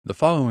The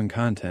following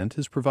content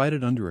is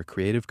provided under a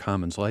Creative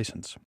Commons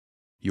license.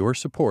 Your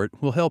support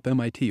will help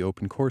MIT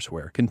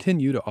OpenCourseware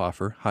continue to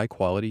offer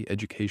high-quality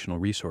educational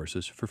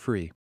resources for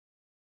free.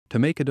 To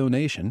make a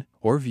donation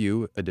or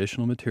view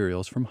additional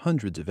materials from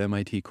hundreds of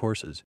MIT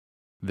courses,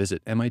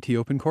 visit MIT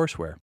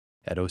OpenCourseware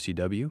at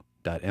ocw.mit.edu.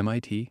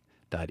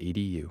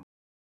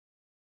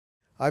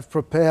 I've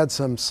prepared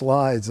some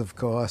slides, of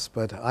course,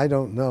 but I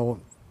don't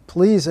know.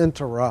 Please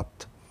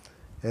interrupt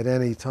at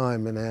any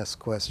time and ask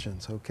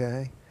questions,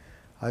 okay?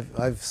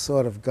 I've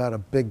sort of got a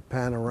big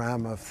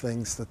panorama of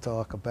things to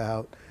talk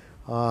about.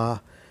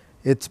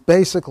 It's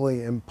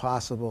basically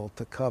impossible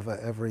to cover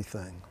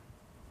everything,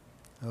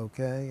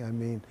 okay? I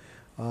mean,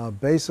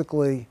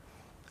 basically,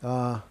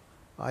 I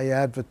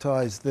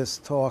advertise this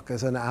talk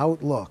as an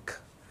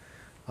outlook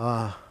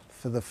for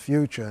the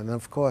future, and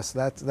of course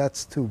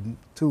that's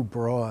too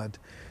broad.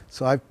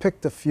 So I've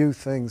picked a few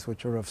things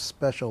which are of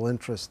special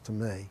interest to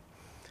me,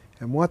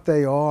 and what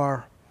they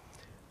are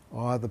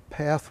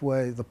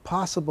the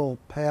possible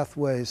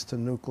pathways to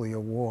nuclear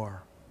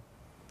war.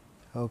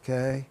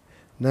 Okay,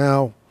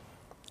 now,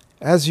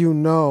 as you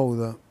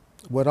know,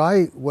 what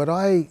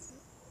I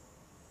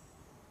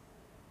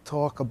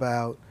talk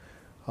about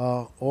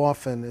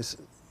often is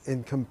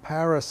in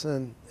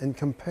comparing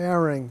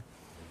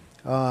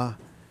the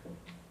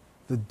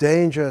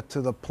danger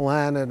to the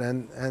planet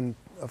and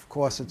of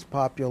course its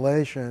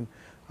population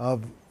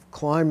of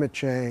climate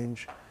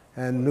change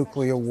and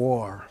nuclear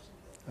war.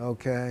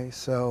 Okay,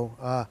 so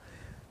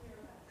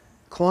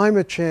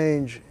climate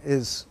change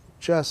is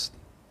just,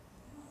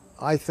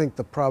 I think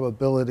the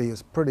probability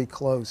is pretty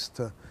close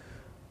to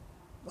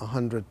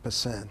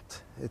 100%.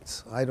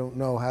 I don't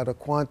know how to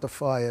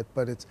quantify it,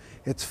 but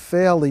it's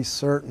fairly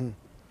certain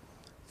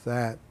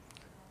that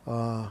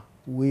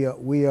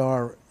we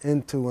are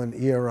into an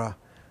era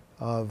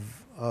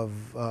of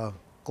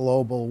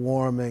global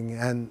warming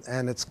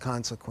and its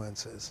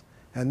consequences.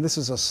 And this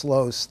is a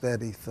slow,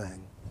 steady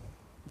thing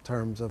in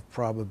terms of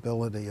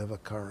probability of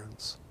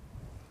occurrence,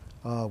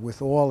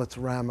 with all its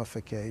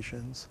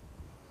ramifications.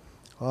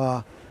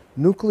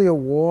 Nuclear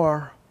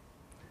war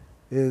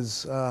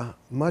is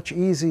much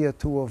easier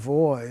to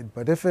avoid,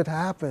 but if it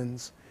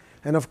happens,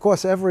 and of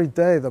course every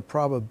day the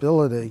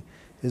probability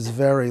is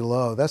very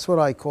low. That's what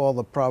I call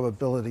the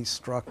probability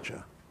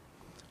structure.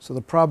 So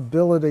the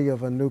probability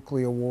of a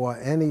nuclear war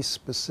any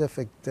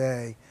specific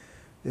day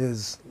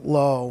is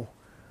low.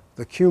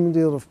 The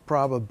cumulative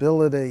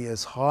probability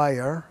is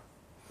higher,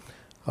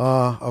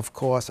 of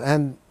course,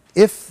 and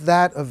if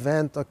that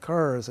event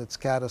occurs, it's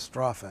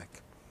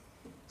catastrophic.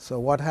 So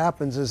what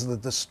happens is the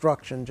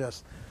destruction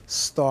just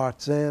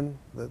starts in.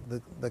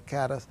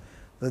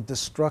 The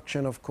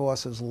destruction, of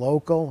course, is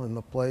local in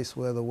the place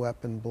where the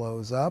weapon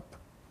blows up.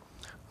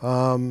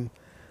 The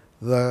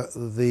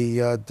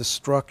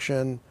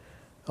destruction,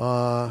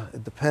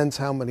 it depends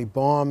how many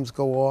bombs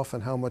go off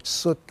and how much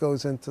soot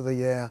goes into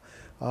the air,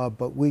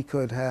 but we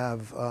could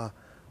have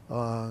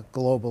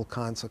global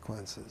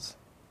consequences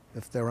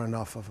if there are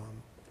enough of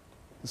them,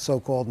 the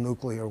so-called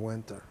nuclear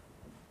winter.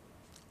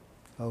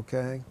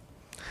 Okay?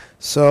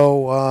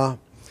 So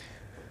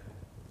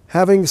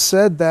having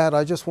said that,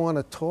 I just want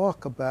to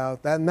talk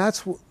about that, and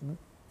this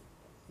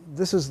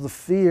is the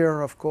fear,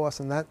 of course,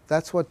 and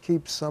that's what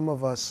keeps some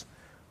of us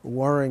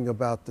worrying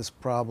about this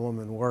problem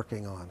and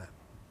working on it.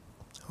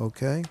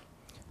 Okay?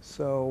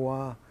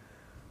 So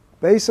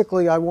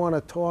basically, I want to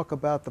talk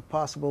about the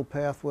possible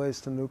pathways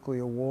to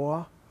nuclear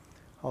war.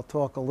 I'll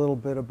talk a little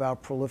bit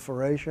about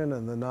proliferation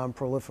and the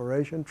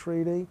Non-Proliferation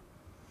Treaty.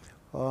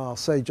 I'll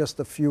say just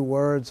a few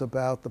words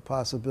about the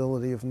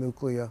possibility of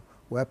nuclear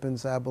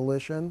weapons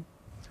abolition.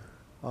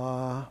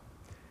 I'll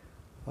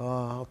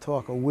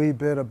talk a wee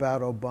bit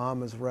about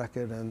Obama's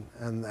record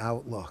and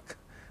outlook.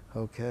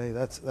 Okay,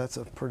 that's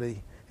a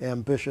pretty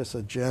ambitious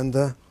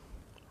agenda.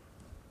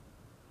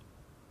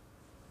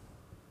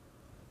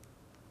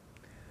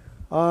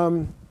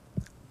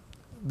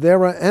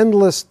 There are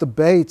endless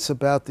debates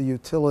about the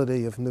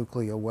utility of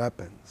nuclear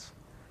weapons.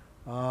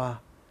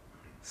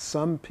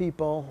 Some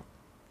people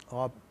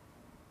are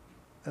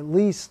at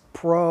least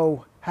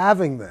pro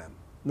having them,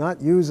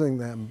 not using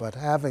them, but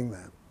having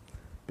them,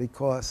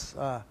 because,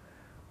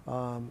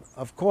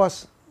 of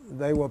course,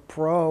 they were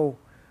pro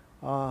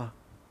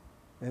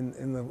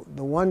in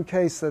the one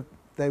case that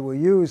they were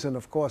used, and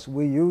of course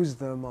we used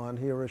them on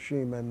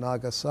Hiroshima and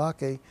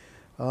Nagasaki.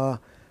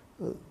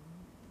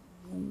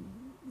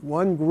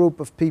 One group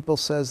of people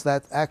says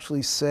that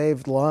actually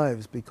saved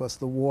lives because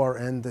the war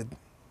ended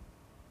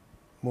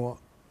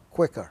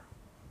quicker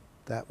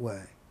that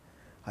way.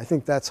 I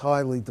think that's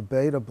highly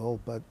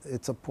debatable, but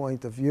it's a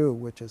point of view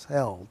which is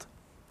held.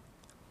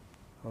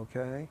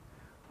 Okay?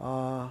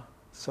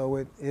 So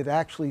it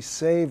actually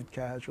saved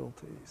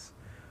casualties.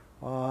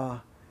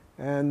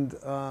 And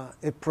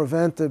it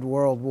prevented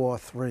World War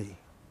III.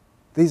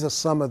 These are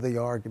some of the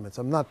arguments.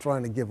 I'm not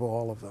trying to give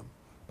all of them,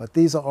 but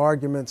these are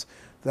arguments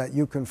that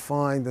you can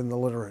find in the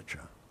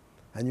literature.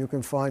 And you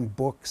can find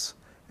books,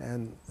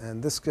 and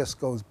this just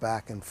goes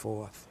back and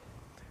forth.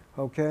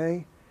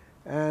 Okay?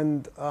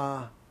 And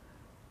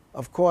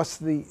Of course,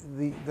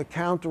 the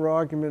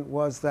counter-argument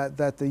was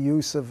that the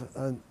use of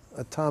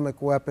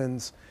atomic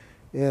weapons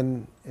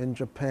in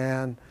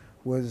Japan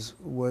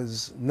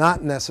was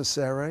not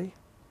necessary.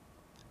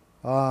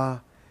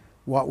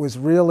 What was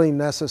really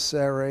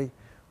necessary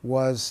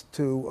was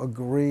to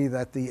agree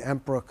that the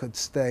emperor could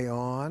stay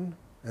on,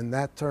 and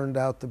that turned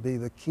out to be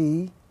the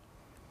key,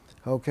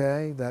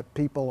 okay, that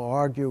people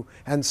argue,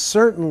 and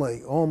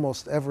certainly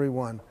almost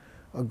everyone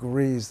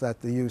agrees that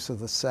the use of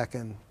the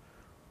second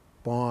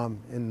bomb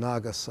in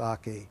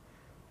Nagasaki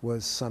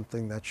was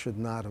something that should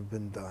not have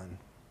been done.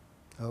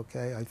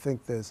 Okay, I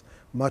think there's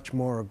much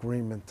more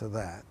agreement to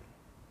that.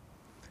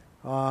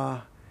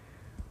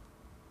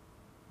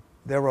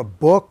 There are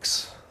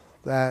books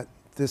that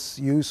this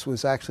use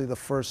was actually the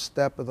first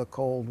step of the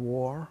Cold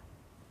War.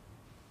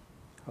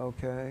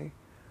 Okay,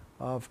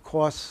 of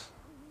course,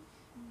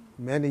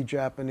 many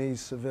Japanese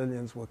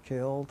civilians were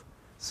killed,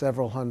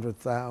 several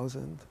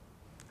 100,000,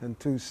 and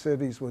 2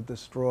 cities were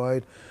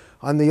destroyed.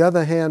 On the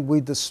other hand,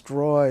 we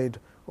destroyed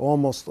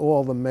almost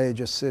all the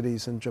major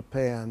cities in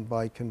Japan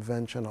by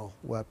conventional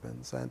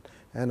weapons.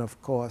 And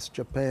of course,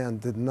 Japan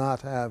did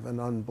not have an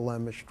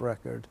unblemished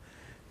record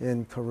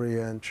in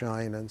Korea and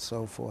China and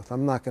so forth.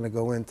 I'm not going to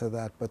go into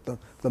that, but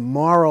the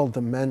moral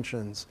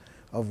dimensions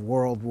of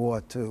World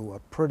War II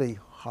are pretty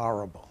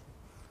horrible.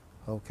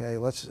 Okay,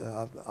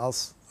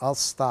 I'll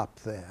stop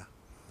there.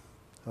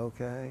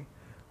 Okay,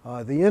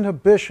 the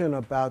inhibition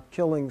about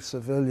killing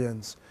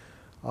civilians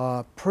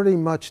pretty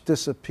much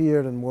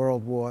disappeared in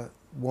World War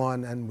I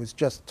and was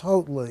just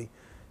totally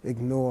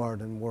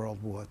ignored in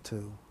World War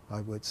II,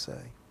 I would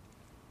say.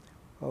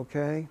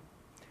 Okay,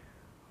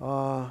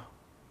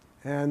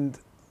 and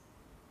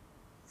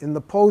in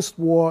the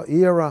post-war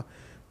era,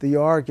 the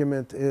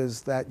argument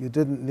is that you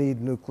didn't need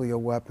nuclear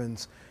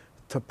weapons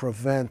to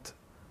prevent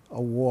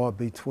a war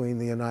between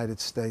the United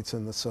States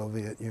and the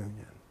Soviet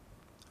Union.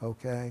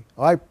 Okay?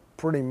 I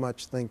pretty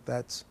much think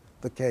that's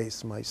the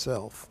case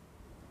myself.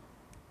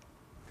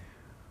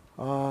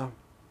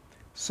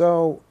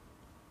 So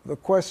the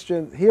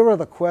question, here are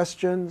the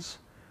questions.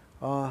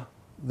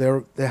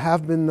 There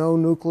have been no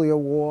nuclear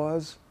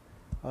wars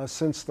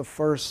since the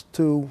first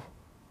 2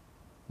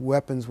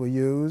 weapons were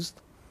used.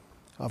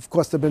 Of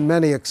course, there have been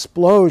many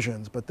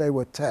explosions, but they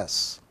were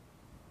tests.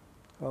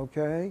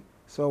 Okay?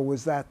 So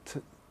was that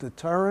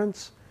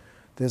deterrence?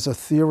 There's a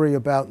theory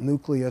about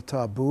nuclear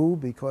taboo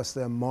because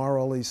they're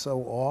morally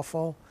so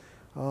awful.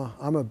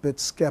 I'm a bit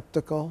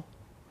skeptical,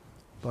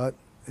 but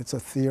it's a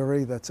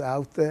theory that's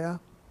out there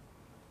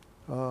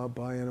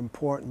by an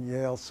important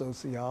Yale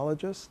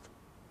sociologist.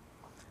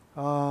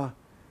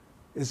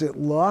 Is it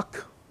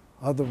luck?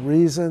 Other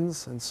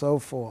reasons? And so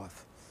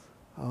forth.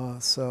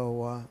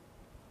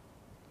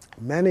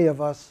 Many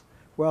of us,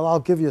 well, I'll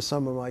give you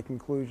some of my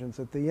conclusions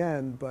at the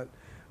end, but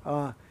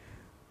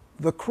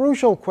the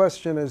crucial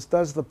question is,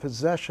 does the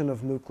possession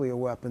of nuclear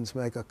weapons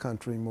make a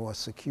country more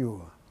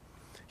secure?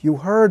 You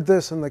heard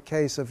this in the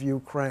case of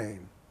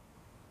Ukraine.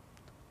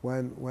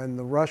 When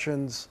the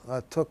Russians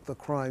took the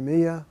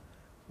Crimea,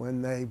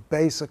 when they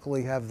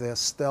basically have their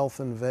stealth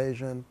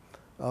invasion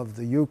of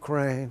the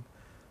Ukraine,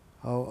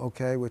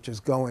 okay, which is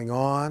going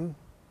on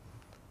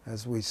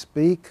as we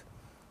speak,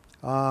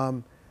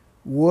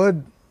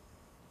 would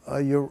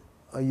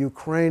a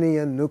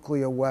Ukrainian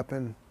nuclear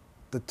weapon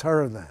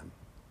deter them?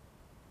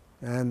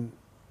 And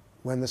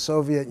when the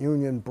Soviet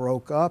Union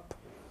broke up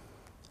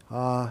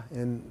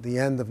in the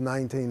end of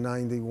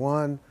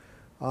 1991,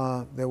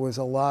 there was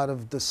a lot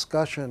of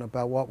discussion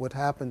about what would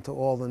happen to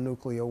all the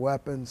nuclear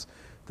weapons.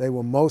 They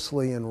were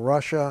mostly in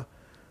Russia,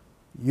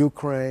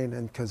 Ukraine,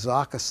 and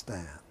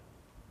Kazakhstan.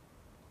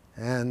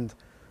 And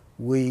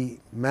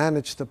we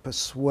managed to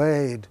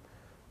persuade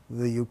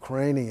the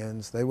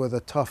Ukrainians, they were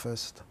the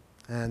toughest,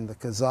 and the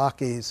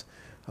Kazakhis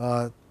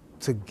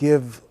to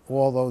give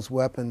all those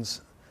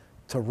weapons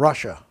to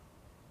Russia.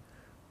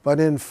 But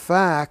in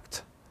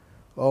fact,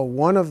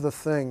 one of the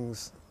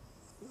things,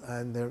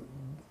 and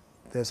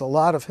there's a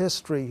lot of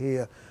history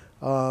here,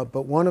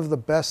 but one of the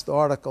best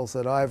articles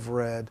that I've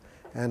read,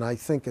 and I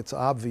think it's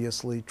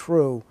obviously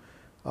true,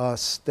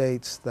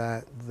 states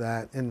that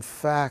in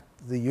fact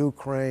the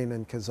Ukraine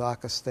and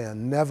Kazakhstan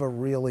never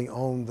really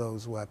owned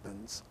those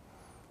weapons.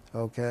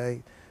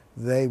 Okay?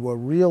 They were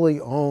really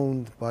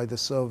owned by the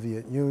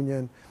Soviet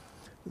Union.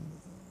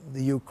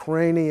 The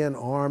Ukrainian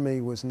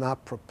army was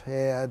not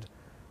prepared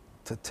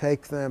to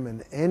take them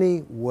in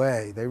any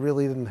way. They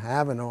really didn't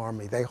have an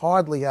army. They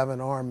hardly have an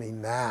army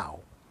now,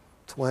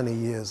 20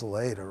 years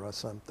later or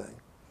something.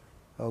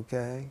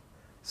 Okay?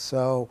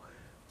 So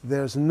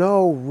there's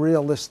no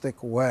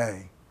realistic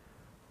way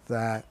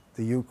that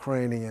the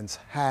Ukrainians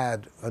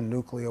had a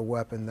nuclear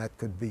weapon that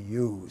could be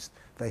used.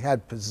 They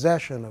had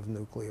possession of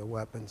nuclear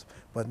weapons,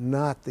 but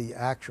not the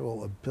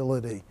actual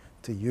ability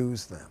to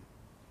use them.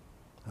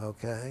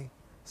 Okay?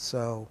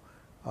 So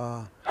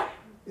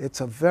it's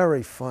a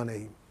very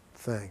funny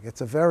thing. It's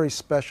a very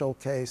special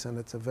case, and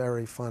it's a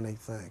very funny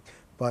thing.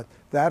 But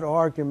that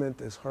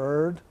argument is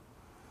heard.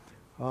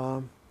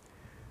 I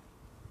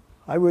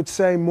would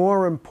say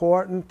more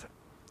important,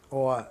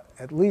 or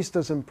at least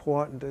as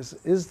important,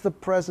 is the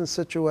present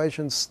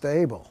situation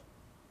stable?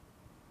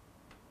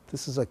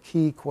 This is a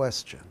key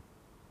question.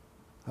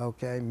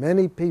 Okay,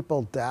 many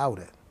people doubt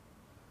it,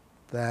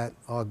 that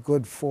our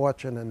good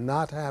fortune in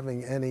not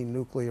having any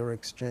nuclear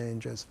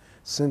exchanges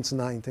since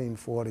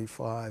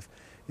 1945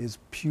 is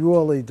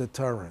purely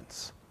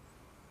deterrence.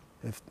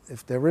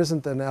 If there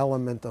isn't an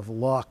element of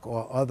luck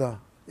or other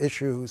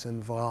issues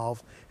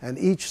involved, and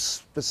each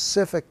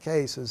specific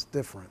case is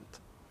different,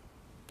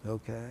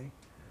 okay?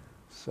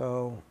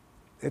 So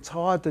it's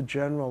hard to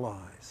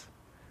generalize.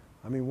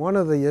 I mean, one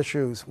of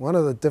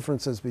the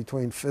differences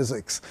between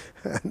physics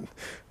and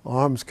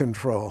arms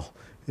control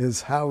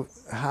is how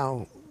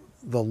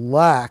the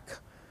lack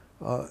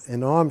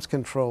in arms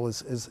control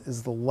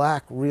is the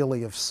lack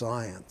really of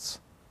science,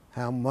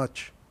 how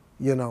much,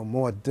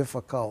 more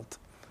difficult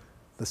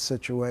the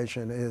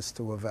situation is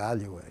to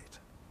evaluate.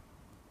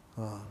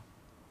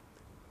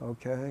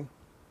 Okay?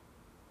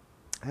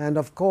 And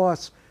of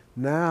course,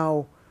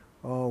 now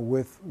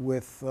with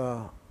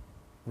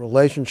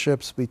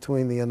relationships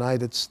between the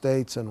United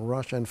States and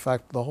Russia, in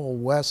fact, the whole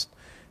West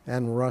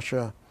and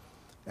Russia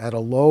at a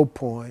low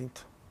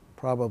point,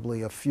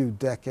 probably a few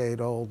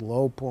decade-old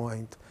low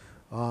point,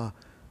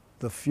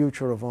 the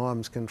future of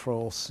arms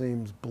control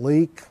seems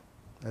bleak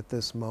at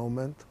this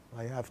moment,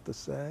 I have to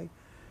say.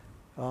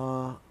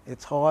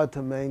 It's hard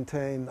to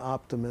maintain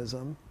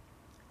optimism.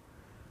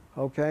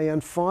 Okay,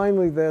 and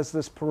finally there's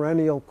this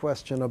perennial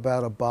question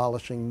about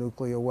abolishing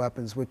nuclear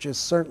weapons, which is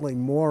certainly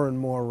more and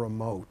more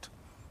remote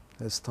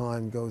as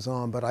time goes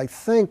on. But I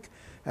think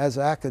as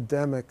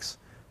academics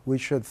we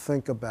should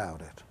think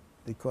about it,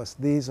 because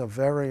these are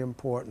very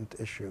important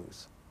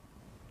issues.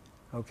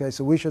 Okay,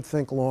 so we should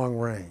think long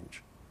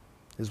range,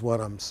 is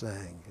what I'm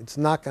saying. It's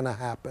not going to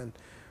happen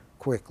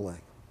quickly,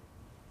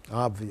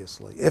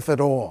 obviously, if at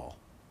all.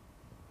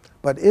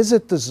 But is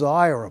it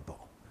desirable?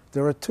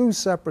 There are two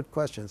separate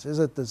questions. Is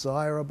it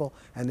desirable,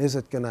 and is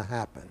it going to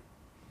happen?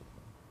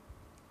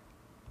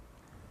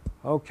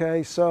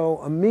 Okay,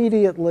 so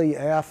immediately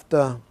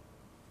after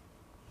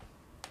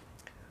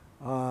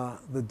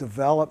the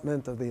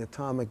development of the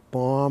atomic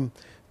bomb,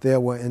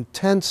 there were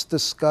intense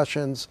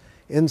discussions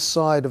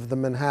inside of the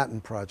Manhattan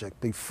Project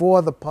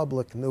before the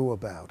public knew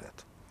about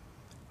it.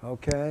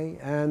 Okay,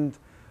 and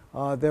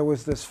there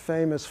was this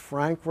famous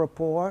Frank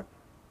report,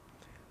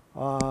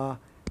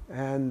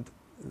 and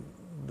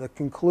the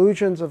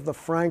conclusions of the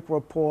Frank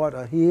report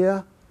are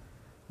here.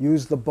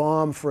 Use the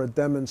bomb for a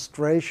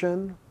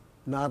demonstration,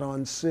 not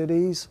on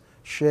cities.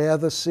 Share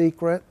the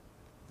secret.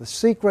 The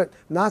secret,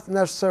 not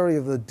necessarily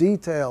of the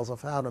details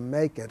of how to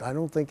make it. I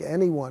don't think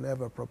anyone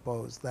ever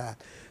proposed that.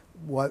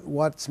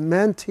 What's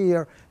meant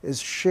here is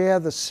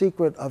share the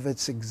secret of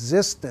its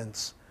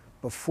existence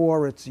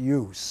before its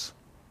use.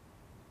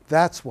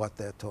 That's what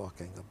they're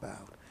talking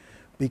about.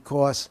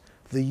 Because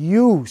the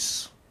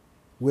use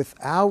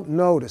without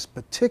notice,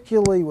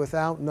 particularly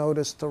without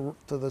notice to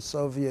the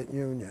Soviet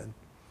Union,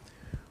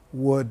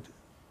 would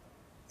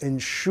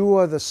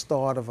ensure the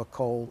start of a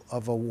Cold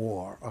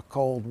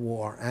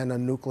War, and a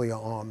nuclear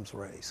arms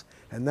race.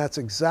 And that's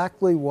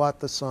exactly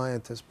what the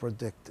scientists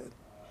predicted.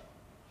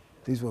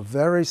 These were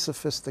very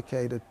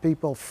sophisticated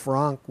people.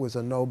 Frank was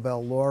a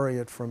Nobel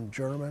laureate from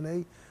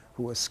Germany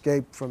who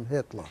escaped from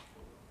Hitler.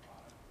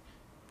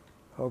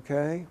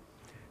 Okay?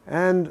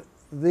 And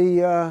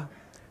there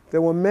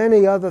were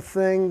many other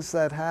things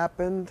that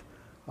happened.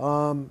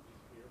 The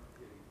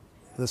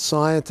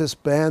scientists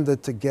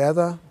banded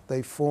together.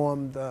 They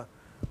formed the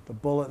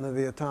Bulletin of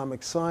the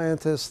Atomic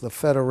Scientists, the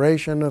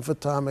Federation of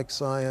Atomic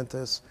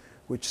Scientists,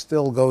 which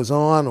still goes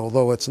on,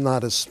 although it's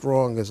not as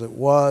strong as it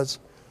was.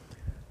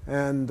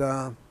 And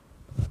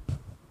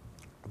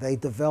they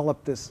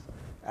developed this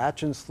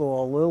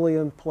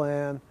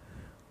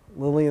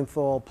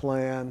Achenthal-Lilienthal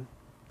plan,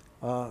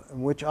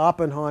 in which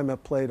Oppenheimer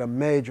played a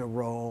major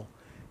role.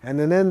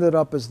 And it ended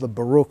up as the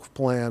Baruch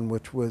plan,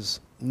 which was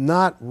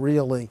not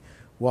really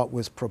what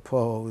was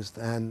proposed,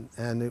 and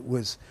it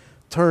was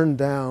turned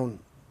down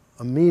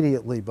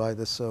immediately by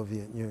the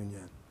Soviet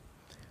Union.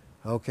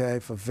 Okay,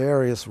 for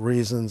various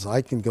reasons.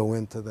 I can go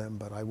into them,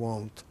 but I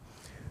won't.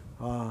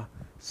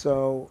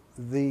 So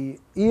the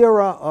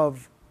era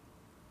of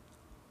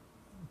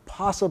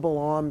possible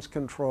arms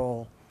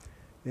control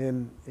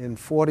in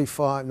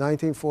 1945,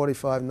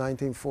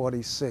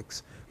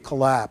 1946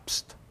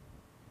 collapsed.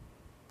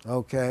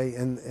 Okay,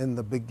 in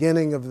the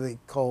beginning of the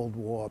Cold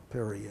War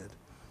period.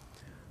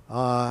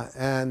 What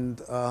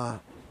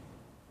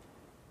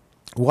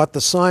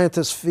the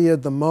scientists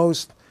feared the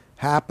most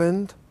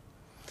happened.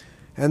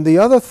 And the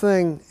other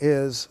thing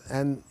is,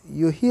 and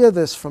you hear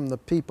this from the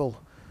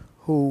people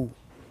who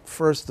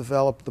first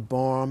developed the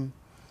bomb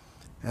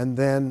and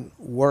then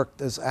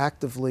worked as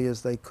actively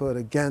as they could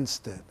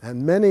against it.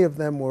 And many of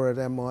them were at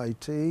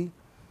MIT.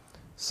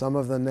 Some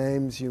of the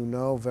names you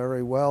know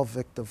very well,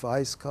 Victor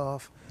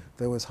Weisskopf.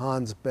 There was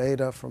Hans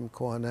Bethe from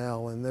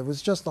Cornell, and there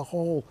was just a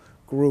whole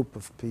group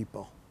of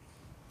people,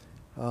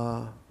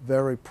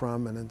 very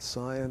prominent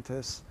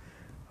scientists.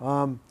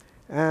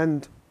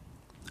 And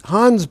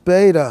Hans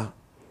Bethe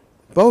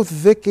Both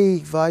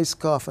Vicky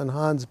Weisskopf and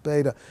Hans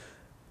Bethe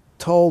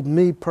told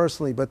me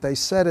personally, but they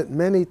said it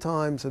many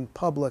times in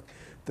public,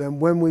 that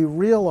when we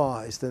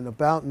realized in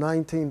about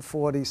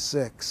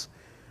 1946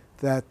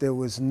 that there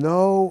was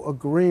no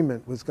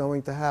agreement was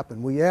going to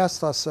happen, we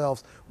asked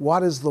ourselves,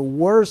 what is the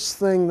worst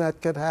thing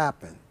that could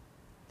happen?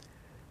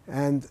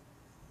 And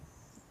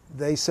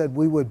they said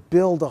we would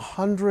build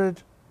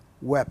 100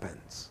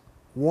 weapons,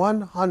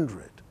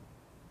 100.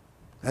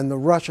 And the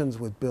Russians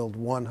would build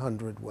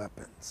 100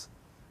 weapons.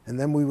 And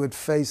then we would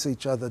face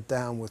each other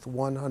down with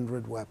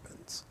 100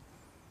 weapons.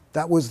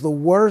 That was the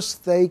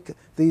worst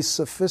these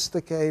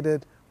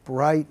sophisticated,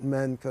 bright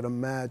men could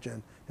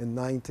imagine in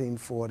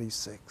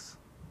 1946.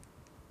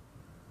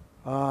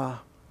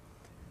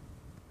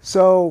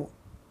 So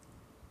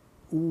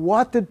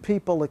what did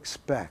people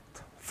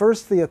expect?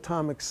 First, the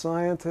atomic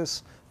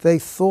scientists, they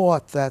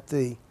thought that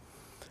the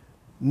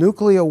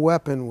nuclear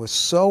weapon was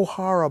so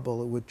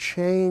horrible it would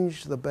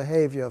change the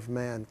behavior of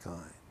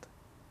mankind.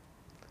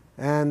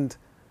 And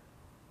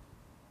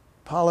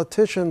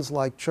politicians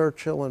like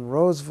Churchill and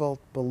Roosevelt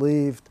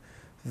believed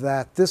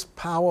that this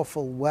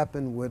powerful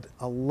weapon would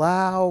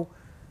allow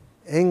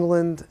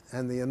England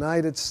and the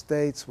United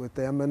States, with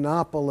their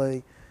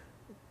monopoly,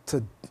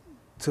 to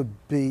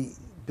be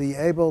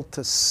able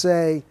to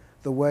say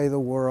the way the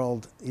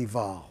world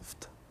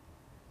evolved.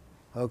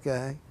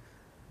 Okay?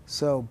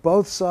 So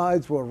both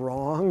sides were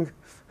wrong.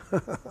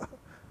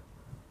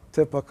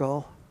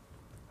 Typical.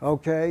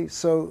 Okay?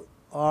 So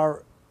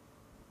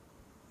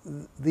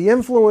the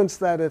influence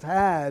that it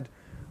had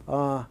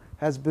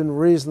has been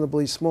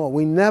reasonably small.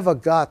 We never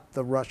got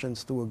the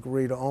Russians to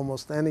agree to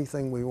almost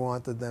anything we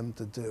wanted them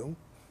to do.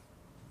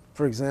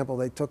 For example,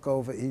 they took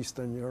over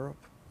Eastern Europe.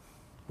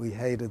 We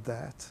hated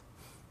that.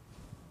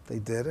 They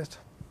did it,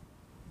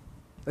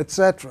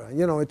 etc.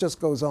 You know, it just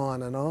goes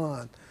on and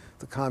on.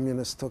 The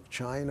communists took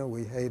China.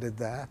 We hated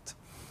that.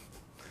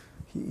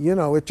 You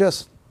know, it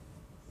just,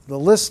 the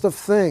list of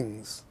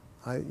things,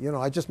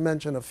 I just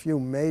mentioned a few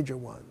major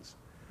ones.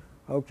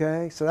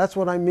 Okay, so that's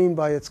what I mean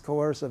by its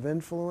coercive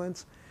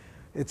influence.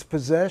 Its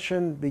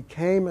possession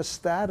became a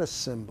status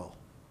symbol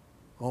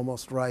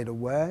almost right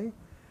away.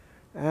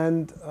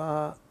 And,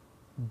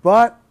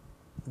 but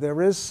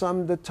there is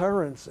some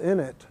deterrence in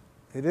it.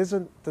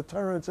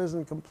 Deterrence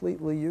isn't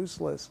completely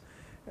useless.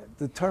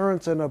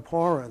 Deterrence and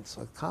abhorrence,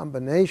 a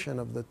combination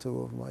of the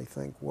two of them, I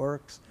think,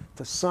 works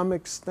to some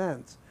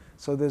extent.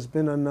 So there's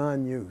been a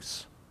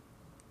non-use.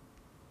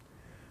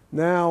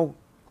 Now,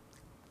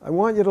 I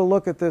want you to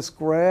look at this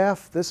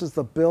graph. This is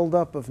the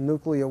buildup of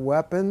nuclear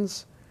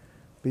weapons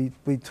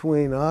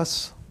between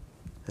us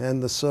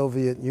and the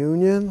Soviet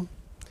Union.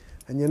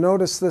 And you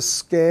notice this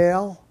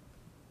scale,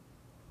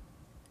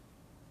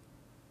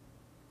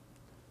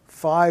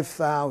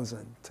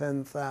 5,000,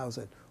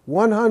 10,000.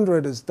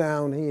 100 is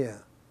down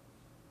here.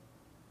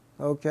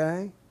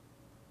 Okay?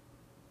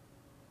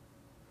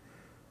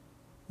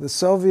 The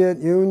Soviet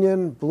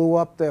Union blew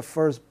up their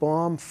first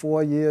bomb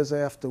 4 years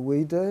after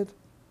we did.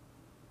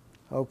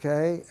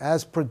 Okay,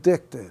 as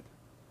predicted.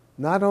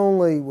 Not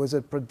only was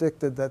it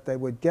predicted that they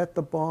would get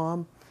the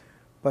bomb,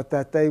 but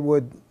that it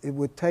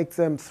would take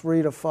them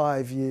 3 to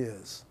 5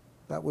 years.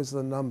 That was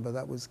the number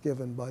that was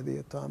given by the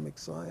atomic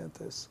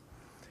scientists.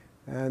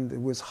 And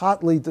it was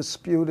hotly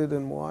disputed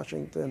in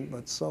Washington,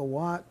 but so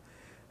what?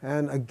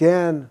 And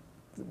again,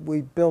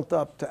 we built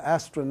up to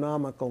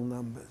astronomical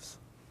numbers.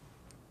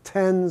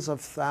 Tens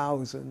of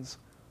thousands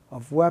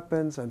of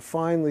weapons, and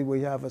finally we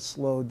have a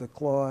slow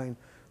decline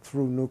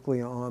through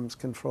nuclear arms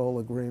control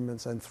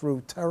agreements and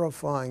through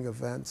terrifying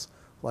events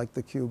like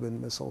the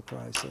Cuban Missile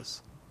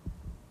Crisis.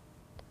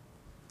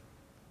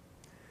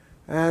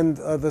 And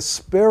the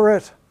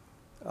spirit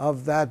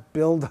of that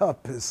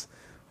buildup is,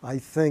 I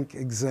think,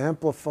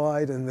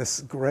 exemplified in this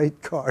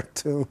great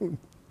cartoon,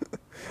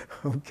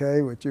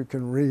 okay, which you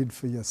can read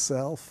for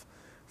yourself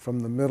from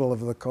the middle of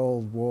the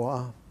Cold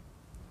War,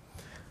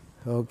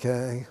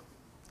 okay,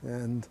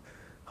 and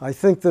I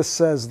think this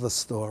says the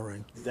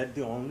story. Is that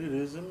the only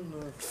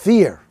reason?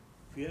 Fear.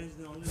 Fear is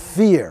the only reason?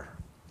 Fear.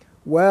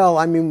 Well,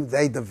 I mean,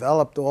 they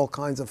developed all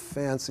kinds of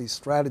fancy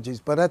strategies,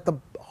 but at the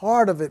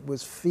heart of it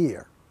was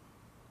fear.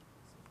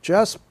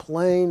 Just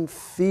plain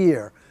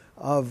fear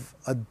of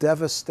a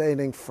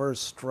devastating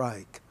first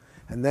strike.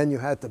 And then you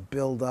had to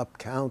build up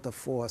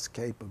counterforce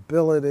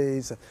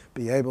capabilities,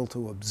 be able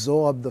to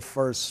absorb the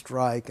first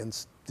strike and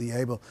be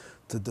able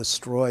to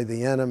destroy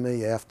the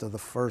enemy after the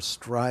first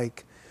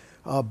strike.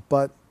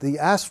 But the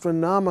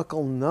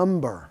astronomical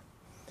number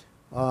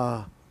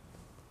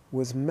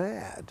was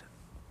MAD.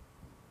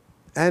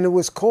 And it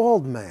was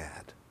called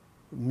MAD,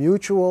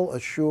 Mutual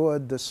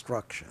Assured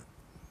Destruction.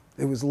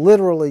 It was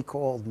literally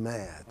called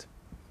MAD.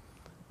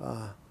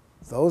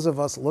 Those of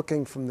us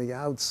looking from the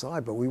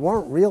outside, but we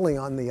weren't really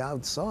on the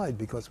outside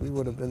because we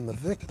would have been the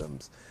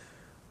victims,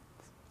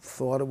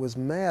 thought it was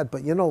mad.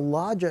 But you know,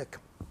 logic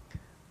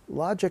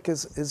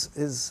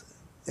is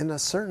in a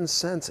certain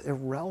sense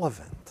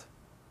irrelevant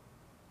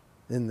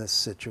in this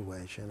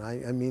situation.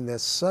 I mean,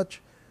 there's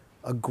such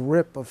a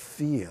grip of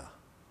fear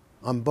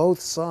on both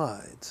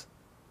sides.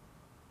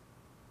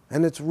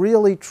 And it's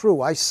really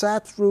true. I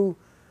sat through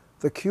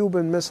the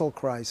Cuban Missile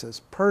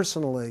Crisis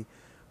personally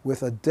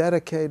with a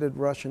dedicated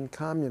Russian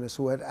communist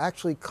who had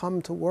actually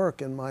come to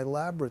work in my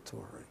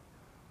laboratory.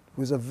 It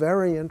was a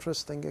very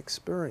interesting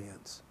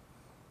experience.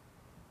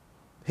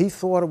 He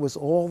thought it was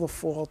all the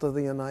fault of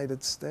the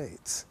United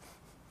States.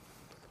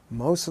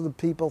 Most of the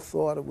people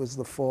thought it was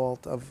the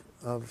fault of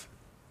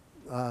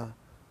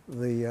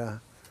the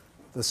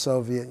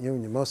Soviet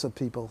Union, most of the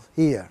people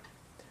here.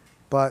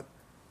 But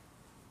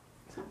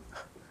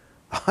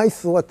I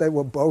thought they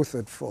were both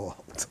at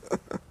fault.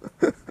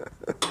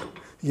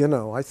 You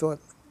know, I thought,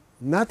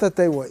 not that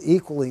they were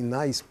equally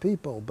nice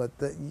people, but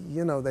that,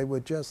 you know, they were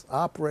just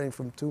operating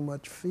from too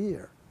much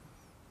fear.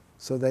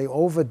 So they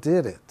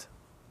overdid it.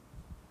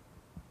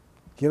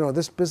 You know,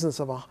 this business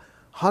of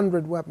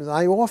 100 weapons.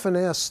 I often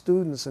ask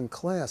students in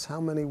class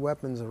how many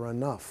weapons are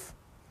enough.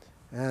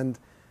 And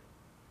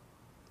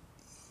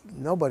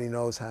nobody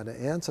knows how to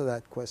answer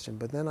that question.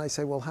 But then I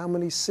say, well, how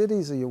many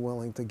cities are you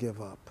willing to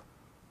give up?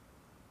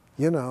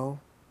 You know,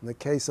 in the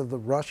case of the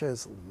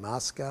Russia's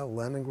Moscow,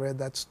 Leningrad,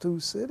 that's 2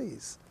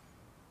 cities.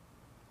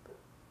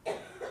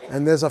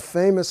 And there's a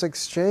famous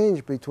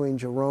exchange between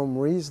Jerome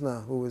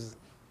Reisner, who was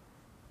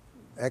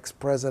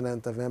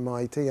ex-president of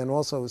MIT and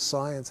also a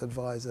science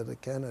advisor to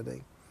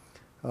Kennedy,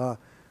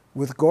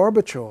 with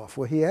Gorbachev,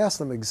 where he asked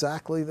him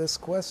exactly this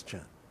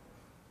question.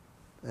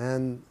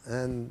 And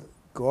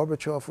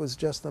Gorbachev was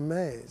just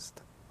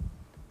amazed.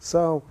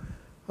 So,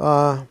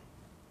 well,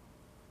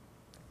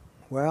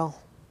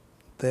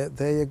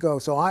 there you go.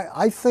 So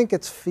I think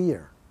it's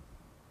fear.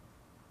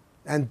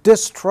 And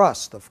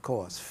distrust, of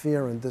course.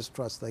 Fear and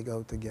distrust, they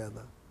go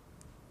together.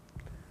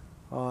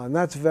 And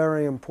that's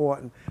very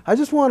important. I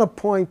just want to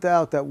point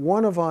out that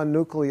one of our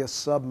nuclear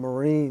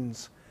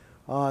submarines,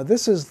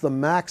 this is the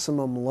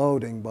maximum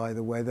loading, by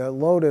the way. They're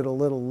loaded a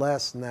little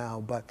less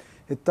now, but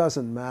it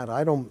doesn't matter.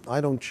 I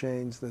don't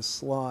change this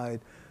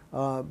slide.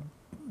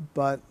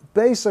 But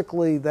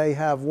basically, they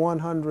have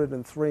 100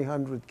 and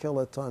 300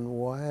 kiloton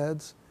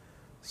warheads,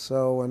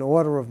 so an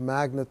order of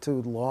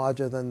magnitude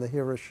larger than the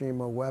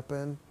Hiroshima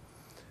weapon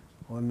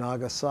or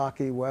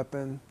Nagasaki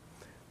weapon.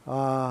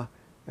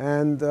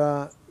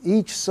 And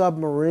each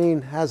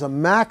submarine has a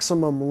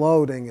maximum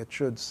loading, it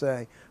should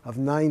say, of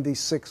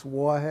 96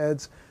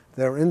 warheads.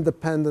 They're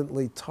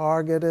independently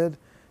targeted.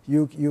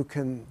 You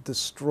can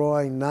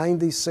destroy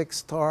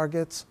 96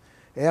 targets.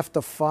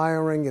 After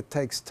firing, it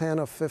takes 10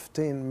 or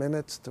 15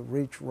 minutes to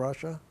reach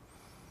Russia.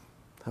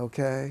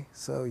 Okay,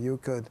 so you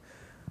could,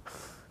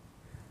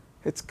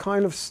 it's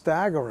kind of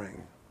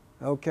staggering.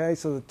 Okay,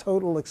 so the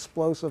total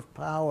explosive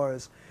power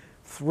is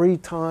 3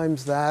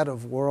 times that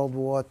of World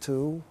War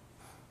II.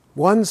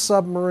 One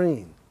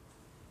submarine.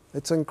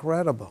 It's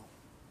incredible.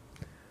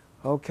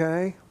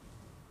 Okay.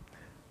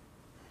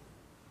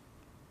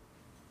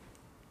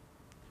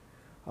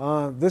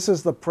 This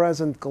is the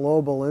present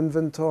global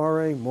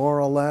inventory, more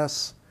or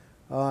less.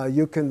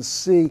 You can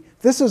see,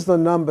 this is the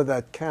number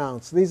that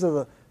counts. These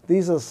are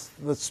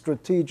the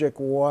strategic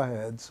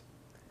warheads.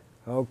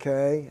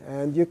 Okay,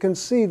 and you can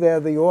see there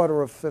the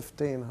order of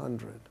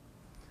 1,500,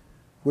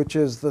 which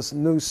is this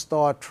New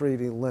START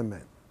Treaty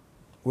limit.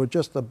 We're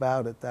just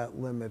about at that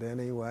limit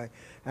anyway.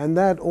 And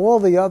that all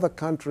the other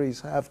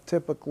countries have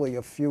typically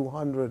a few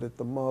hundred at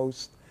the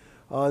most.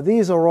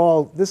 This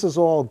is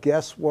all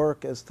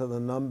guesswork as to the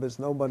numbers.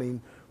 Nobody,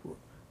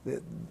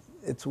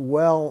 it's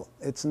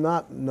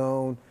not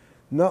known.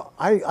 No,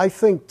 I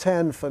think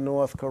 10 for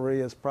North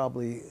Korea is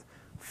probably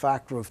a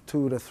factor of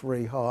 2 to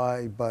 3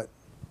 high, but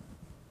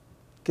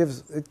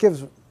it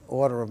gives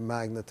order of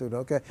magnitude,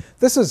 okay?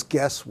 This is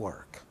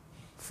guesswork,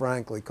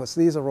 frankly, because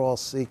these are all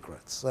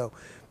secrets. So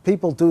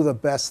people do the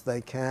best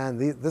they can.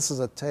 This is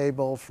a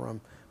table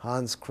from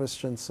Hans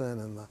Christensen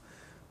and the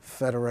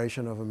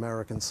Federation of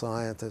American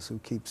Scientists, who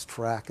keeps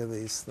track of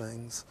these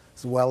things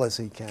as well as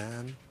he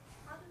can.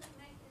 How do they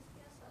make these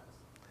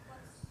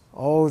guesses?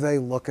 Oh, they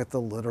look at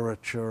the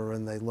literature,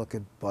 and they look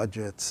at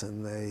budgets,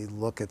 and they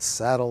look at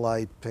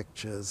satellite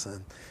pictures,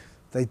 and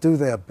they do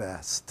their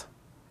best.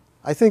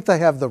 I think they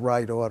have the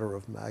right order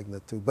of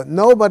magnitude, but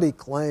nobody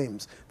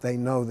claims they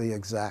know the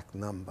exact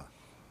number.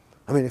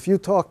 I mean, if you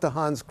talk to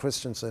Hans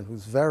Christensen,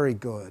 who's very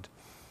good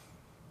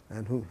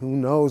and who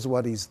knows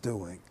what he's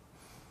doing,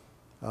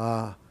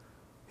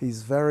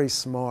 he's very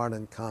smart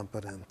and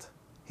competent.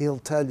 He'll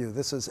tell you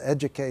this is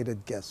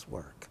educated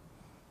guesswork.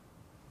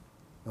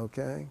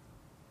 Okay?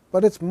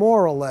 But it's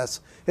more or less,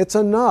 it's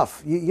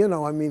enough. You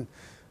know, I mean,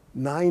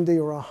 90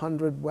 or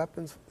 100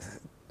 weapons,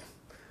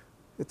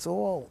 it's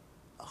all,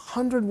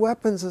 100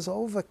 weapons is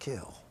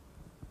overkill.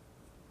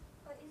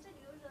 But is it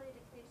usually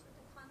the case that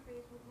the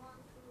countries would want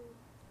to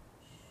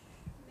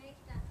make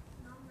that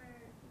number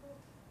look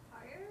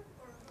higher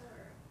or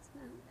lower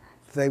than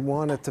that? They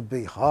want it to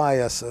be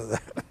higher so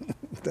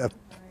that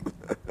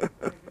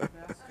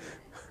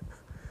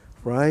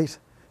right?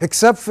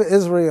 Except for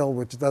Israel,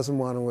 which doesn't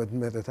want to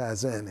admit it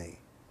has any.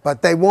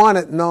 But they want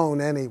it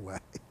known anyway.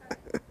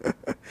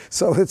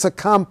 So it's a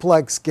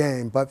complex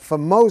game. But for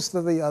most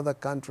of the other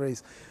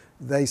countries,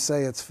 they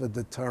say it's for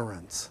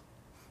deterrence.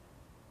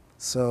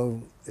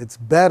 So it's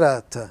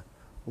better to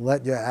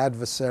let your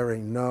adversary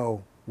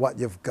know what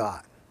you've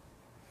got.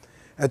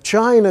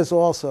 China's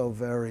also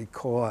very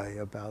coy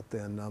about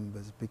their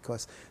numbers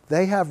because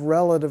they have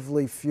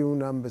relatively few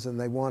numbers and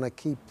they want to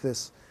keep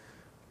this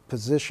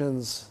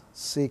positions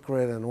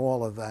secret and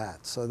all of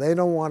that. So they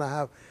don't want to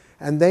have,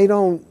 and they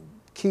don't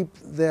keep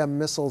their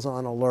missiles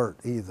on alert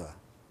either.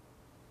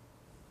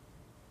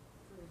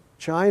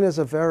 China's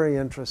a very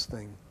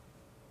interesting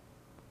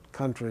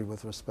country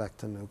with respect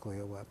to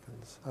nuclear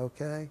weapons,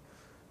 okay?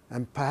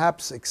 And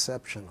perhaps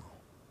exceptional.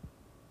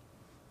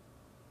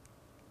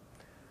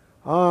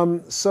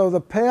 So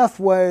the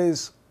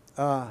pathways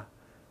to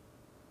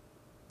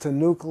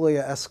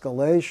nuclear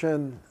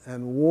escalation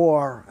and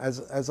war,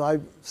 as I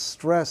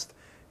stressed,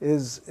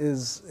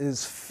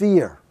 is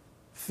fear.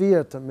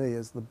 Fear to me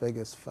is the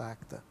biggest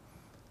factor,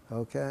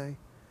 okay?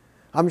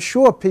 I'm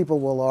sure people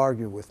will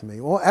argue with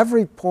me. Well,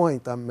 every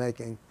point I'm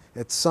making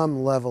at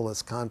some level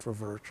is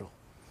controversial,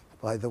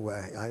 by the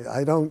way.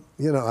 I don't,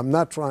 I'm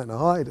not trying to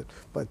hide it,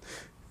 but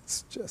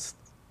it's just,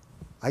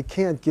 I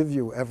can't give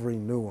you every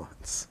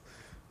nuance.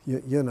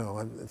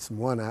 And it's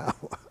 1 hour.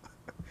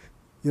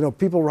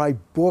 People write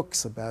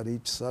books about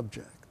each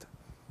subject.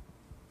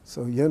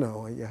 So,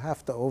 you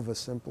have to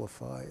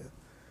oversimplify it.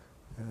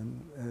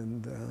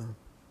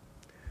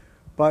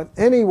 But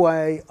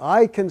anyway,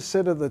 I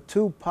consider the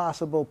two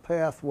possible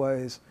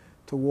pathways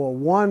to war.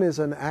 One is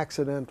an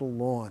accidental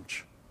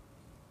launch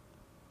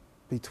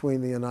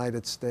between the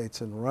United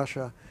States and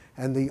Russia,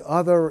 and the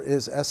other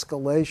is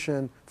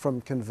escalation from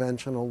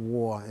conventional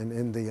war in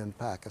India and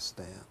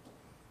Pakistan.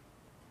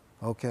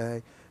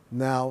 Okay?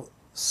 Now,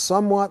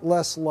 somewhat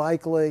less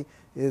likely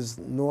is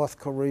North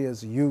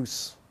Korea's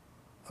use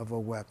of a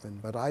weapon,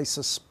 but I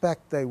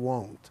suspect they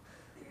won't,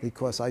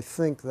 because I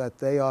think that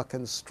they are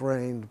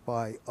constrained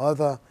by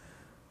other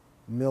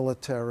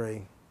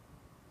military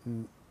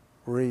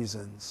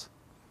reasons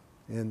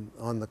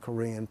on the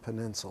Korean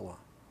Peninsula.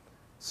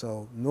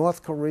 So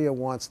North Korea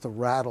wants to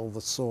rattle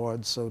the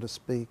sword, so to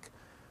speak,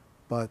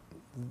 but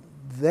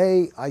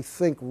they, I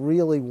think,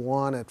 really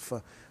want it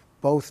for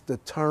both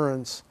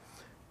deterrence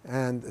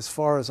and, as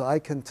far as I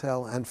can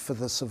tell, and for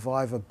the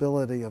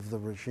survivability of the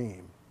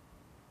regime,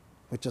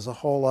 which is a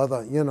whole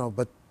other,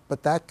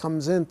 but that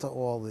comes into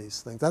all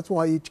these things. That's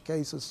why each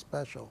case is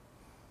special.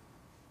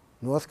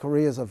 North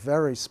Korea is a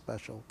very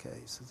special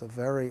case. It's a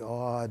very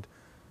odd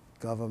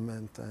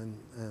government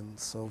and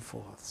so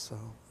forth.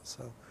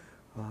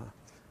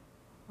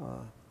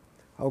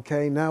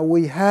 Okay, now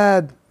we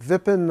had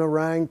Vipin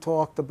Narang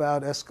talked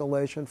about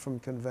escalation from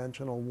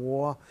conventional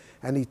war,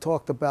 and he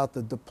talked about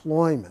the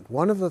deployment.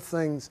 One of the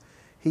things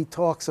he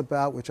talks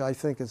about, which I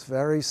think is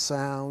very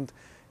sound,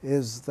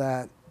 is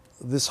that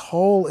this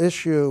whole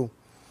issue,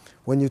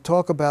 when you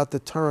talk about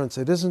deterrence,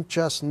 it isn't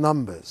just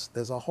numbers.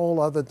 There's a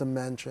whole other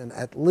dimension,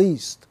 at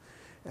least,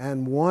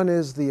 and one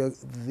is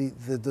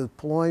the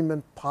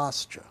deployment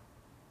posture.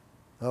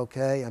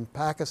 Okay, and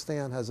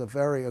Pakistan has a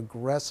very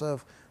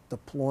aggressive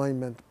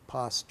deployment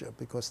posture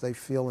because they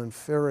feel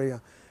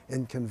inferior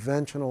in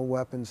conventional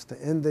weapons to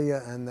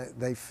India, and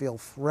they feel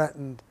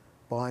threatened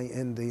by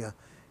India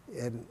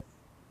in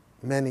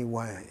many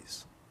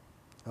ways.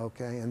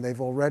 Okay, and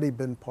they've already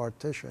been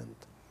partitioned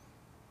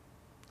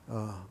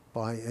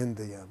by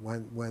India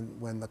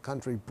when the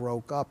country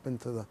broke up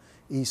into the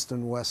east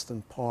and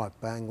western part,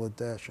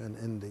 Bangladesh and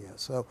India.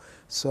 So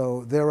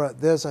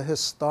there's a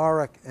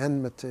historic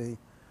enmity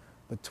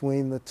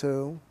between the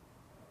two,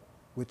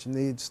 which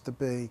needs to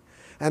be,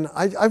 and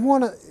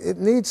it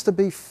needs to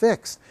be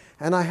fixed.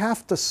 And I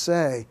have to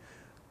say,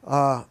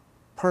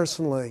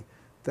 personally,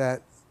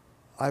 that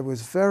I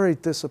was very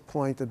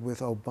disappointed with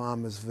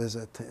Obama's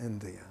visit to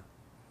India,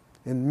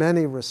 in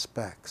many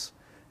respects.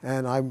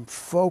 And I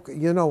look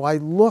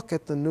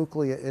at the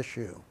nuclear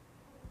issue,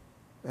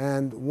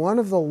 and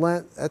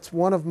that's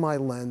one of my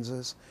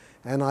lenses,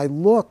 and I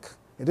look.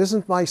 It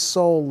isn't my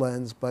sole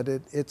lens, but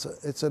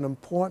it's an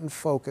important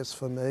focus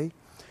for me.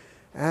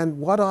 And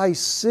what I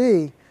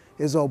see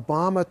is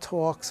Obama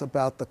talks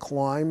about the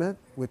climate,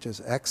 which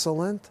is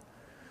excellent.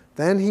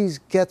 Then he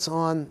gets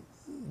on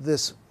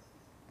this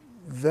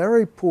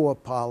very poor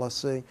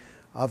policy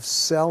of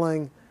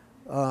selling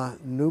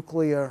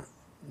nuclear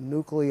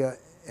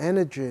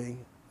energy,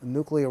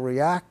 nuclear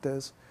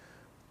reactors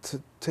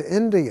to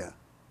India,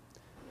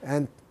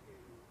 and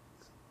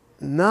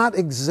not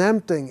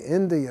exempting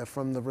India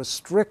from the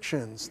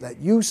restrictions that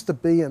used to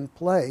be in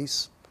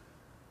place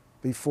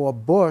before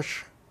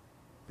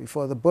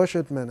the Bush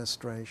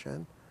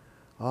administration,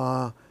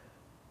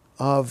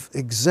 of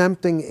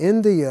exempting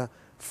India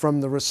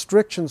from the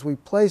restrictions we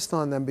placed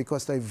on them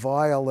because they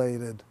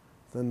violated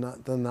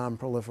the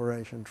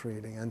Non-Proliferation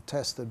Treaty and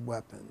tested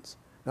weapons.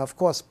 Now, of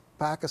course,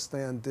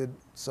 Pakistan did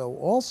so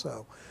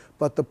also,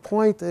 but the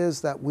point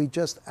is that we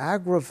just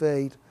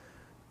aggravate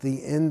the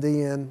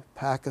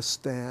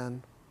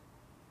Indian-Pakistan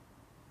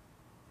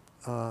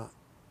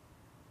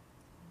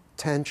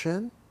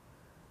tension.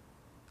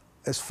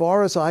 As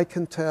far as I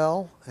can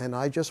tell, and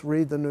I just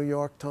read the New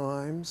York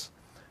Times,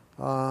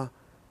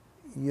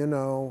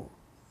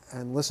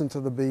 and listen to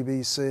the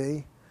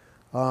BBC.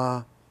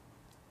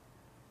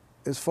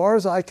 As far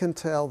as I can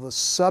tell, the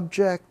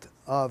subject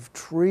of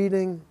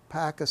treating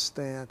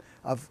Pakistan,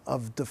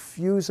 of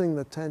diffusing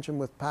the tension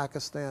with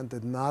Pakistan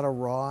did not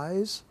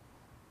arise,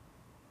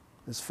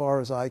 as far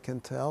as I can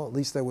tell. At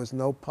least there was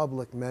no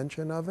public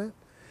mention of it.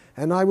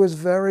 And I was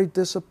very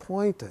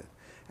disappointed.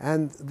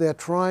 And they're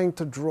trying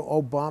to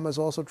draw, Obama's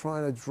also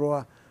trying to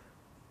draw,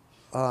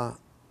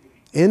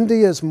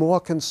 India's more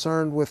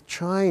concerned with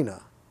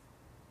China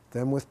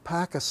than with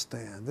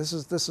Pakistan. This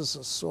is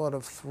a sort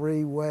of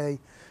three-way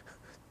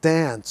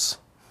dance,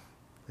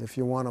 if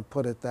you want to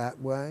put it that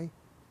way.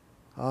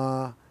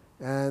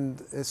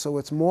 And so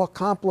it's more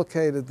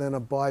complicated than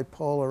a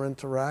bipolar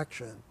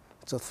interaction.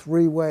 It's a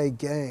three-way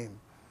game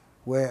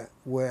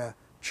where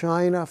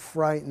China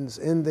frightens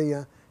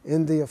India,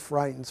 India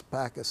frightens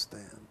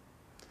Pakistan.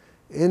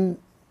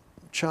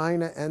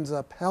 China ends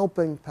up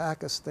helping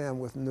Pakistan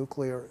with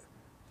nuclear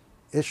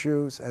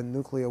issues and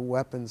nuclear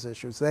weapons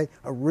issues. They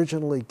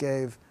originally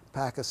gave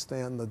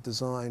Pakistan the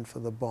design for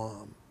the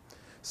bomb.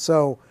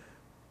 So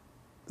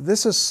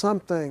this is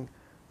something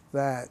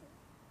that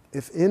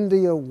if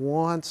India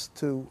wants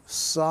to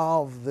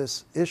solve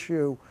this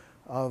issue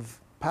of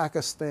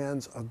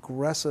Pakistan's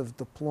aggressive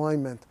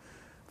deployment,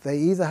 they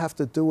either have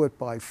to do it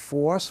by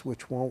force,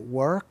 which won't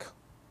work,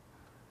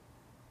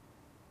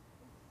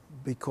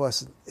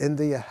 because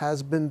India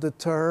has been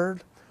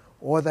deterred,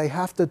 or they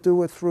have to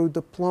do it through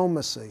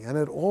diplomacy. And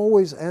it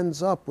always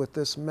ends up with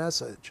this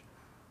message.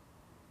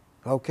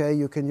 Okay,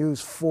 you can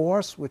use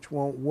force, which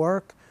won't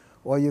work,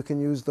 or you can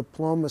use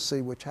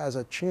diplomacy, which has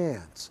a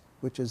chance,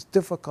 which is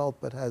difficult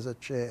but has a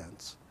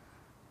chance.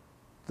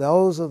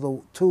 Those are the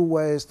two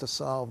ways to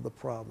solve the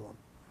problem.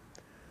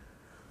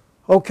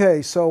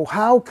 Okay, so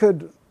how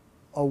could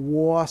a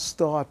war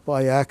start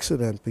by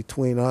accident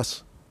between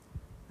us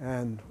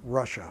and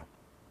Russia?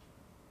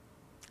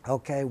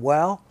 Okay,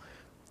 well,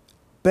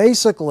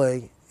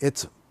 basically,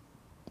 it's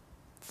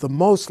the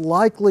most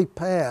likely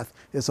path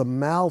is a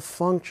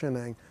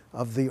malfunctioning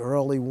of the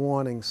early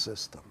warning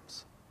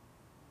systems.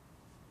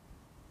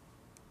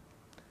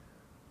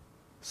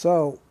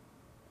 So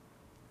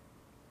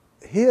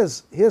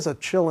here's a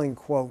chilling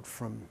quote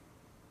from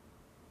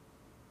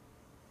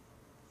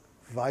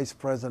Vice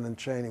President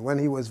Cheney when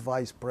he was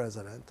vice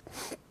president.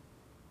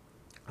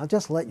 I'll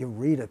just let you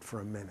read it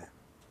for a minute.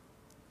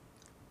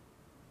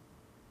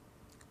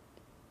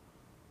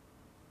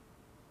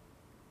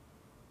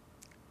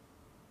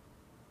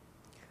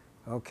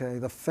 Okay,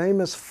 the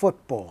famous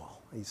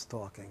football he's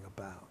talking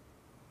about.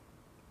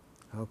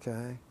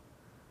 Okay?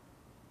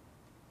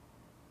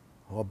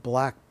 Or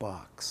black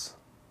box.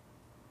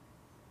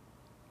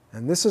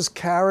 And this is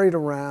carried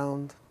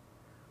around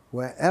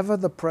wherever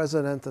the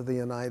President of the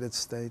United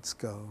States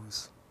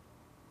goes.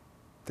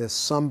 There's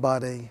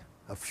somebody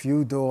a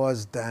few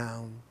doors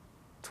down,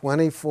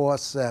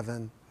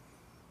 24/7,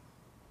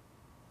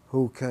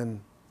 who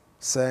can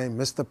say,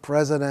 "Mr.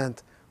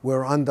 President,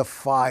 we're under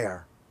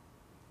fire.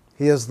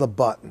 Here's the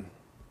button."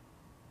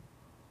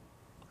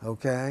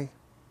 Okay?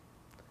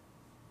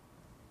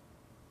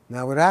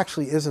 Now, it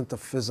actually isn't a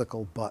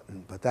physical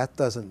button, but that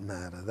doesn't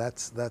matter.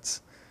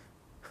 That's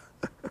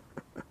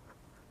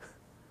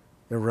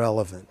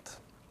irrelevant.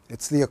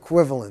 It's the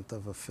equivalent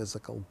of a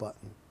physical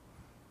button.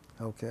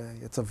 Okay?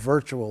 It's a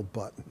virtual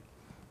button.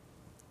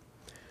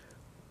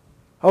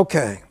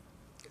 Okay.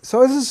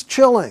 So this is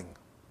chilling.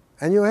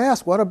 And you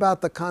ask, what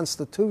about the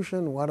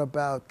Constitution? What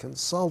about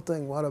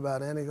consulting? What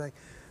about anything?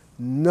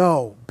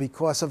 No,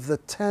 because of the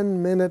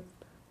 10-minute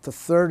to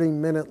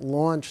 30-minute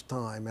launch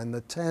time and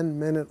the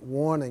 10-minute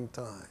warning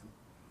time.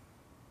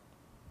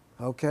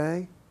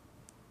 Okay?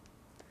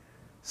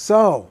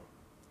 So,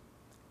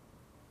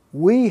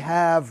 we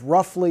have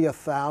roughly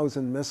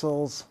 1,000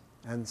 missiles,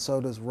 and so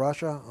does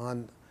Russia,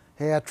 on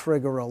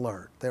hair-trigger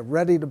alert. They're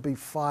ready to be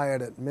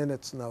fired at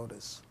minutes'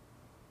 notice.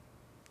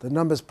 The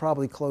number's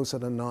probably closer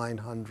to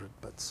 900,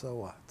 but so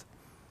what?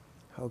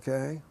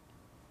 Okay?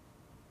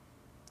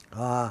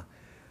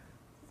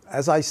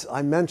 As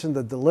I mentioned,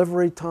 the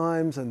delivery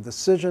times and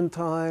decision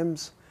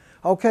times.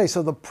 Okay,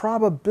 so the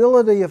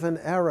probability of an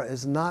error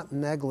is not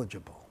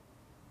negligible.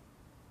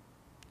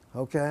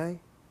 Okay?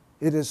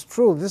 It is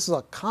true. This is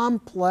a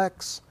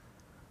complex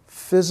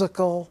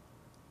physical,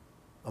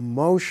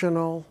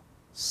 emotional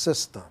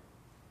system.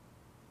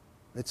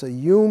 It's a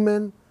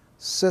human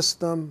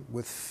system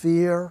with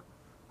fear.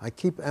 I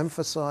keep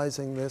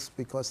emphasizing this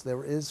because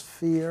there is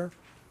fear,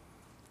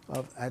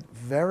 at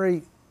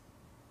very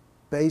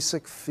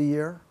basic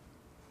fear.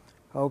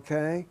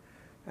 Okay?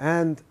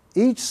 And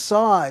each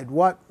side,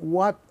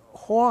 what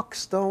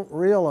hawks don't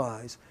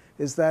realize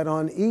is that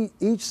on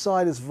each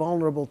side is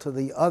vulnerable to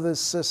the other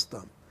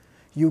system.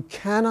 You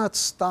cannot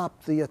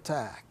stop the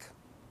attack.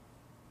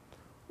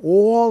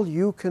 All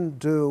you can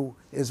do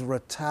is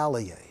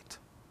retaliate.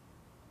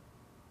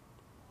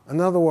 In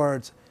other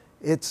words,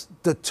 it's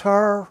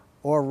deter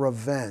or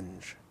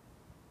revenge.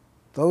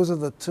 Those are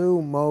the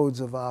two modes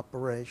of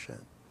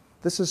operation.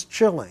 This is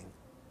chilling.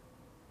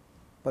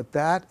 But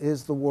that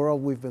is the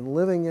world we've been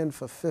living in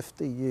for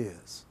 50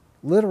 years,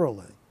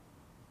 literally.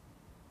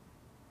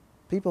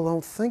 People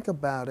don't think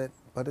about it,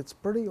 but it's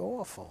pretty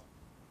awful.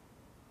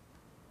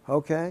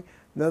 Okay?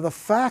 Now, the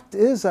fact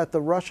is that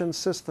the Russian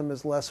system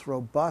is less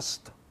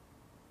robust.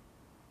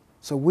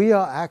 So we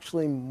are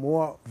actually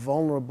more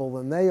vulnerable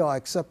than they are,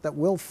 except that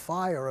we'll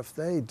fire if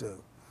they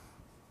do.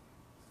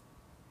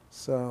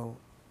 So,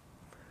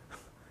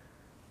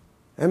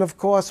 and of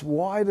course,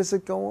 why does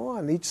it go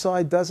on? Each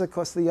side does it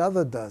because the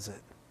other does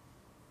it.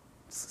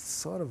 It's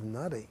sort of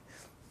nutty.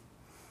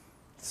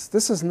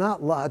 This is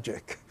not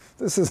logic.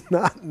 This is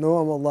not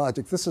normal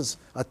logic. This is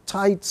a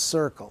tight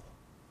circle.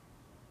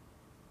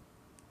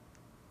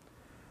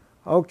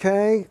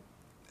 Okay?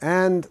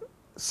 And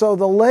so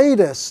the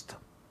latest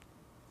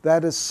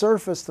that has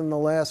surfaced in the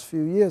last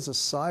few years is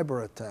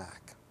cyber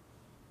attack.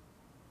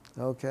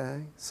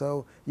 Okay?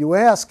 So you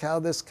ask how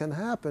this can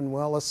happen.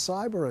 Well, a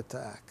cyber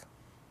attack.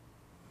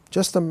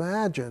 Just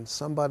imagine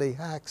somebody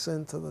hacks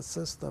into the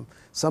system,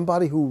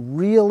 somebody who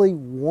really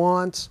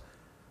wants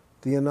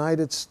the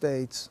United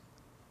States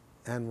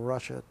and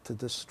Russia to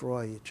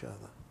destroy each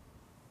other.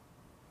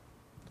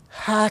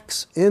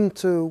 Hacks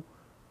into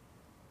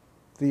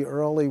the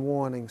early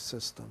warning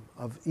system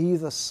of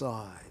either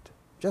side.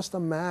 Just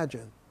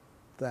imagine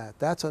that.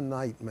 That's a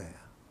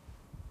nightmare.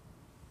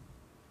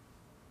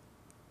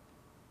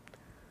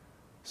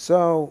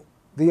 So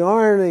the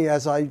irony,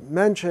 as I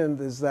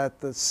mentioned, is that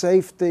the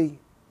safety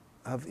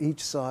of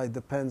each side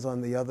depends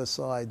on the other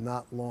side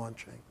not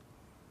launching.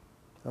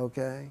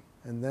 Okay?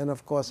 And then,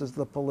 of course, is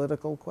the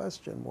political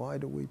question. Why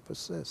do we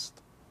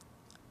persist?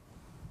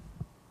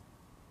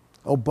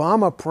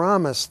 Obama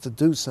promised to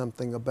do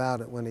something about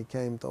it when he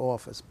came to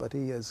office, but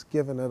he has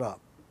given it up.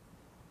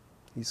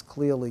 He's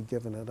clearly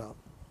given it up.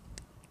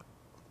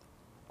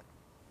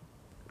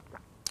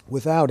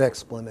 Without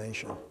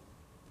explanation.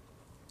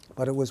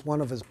 But it was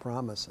one of his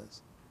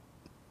promises.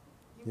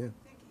 You would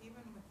think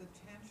even with the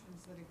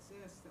tensions that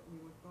exist that we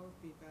would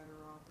both be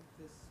better off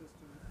if this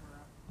system were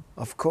up.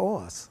 Of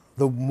course.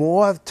 The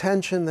more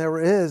tension there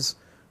is,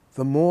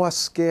 the more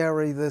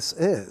scary this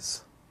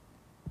is.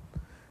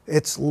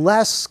 It's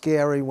less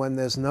scary when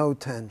there's no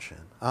tension,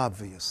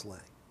 obviously.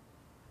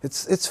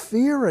 It's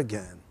fear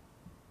again.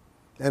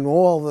 And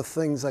all the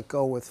things that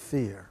go with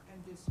fear.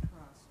 And distrust.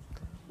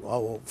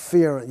 Well,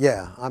 fear,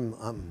 yeah,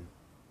 I'm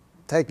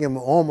taking them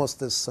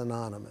almost as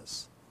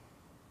synonymous.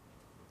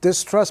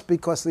 Distrust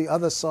because the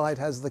other side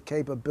has the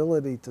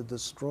capability to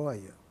destroy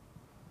you.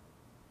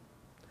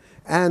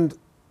 And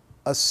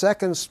a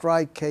second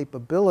strike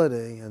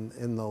capability,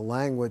 in the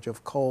language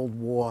of Cold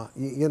War,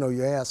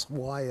 you ask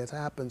why it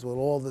happens with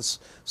all this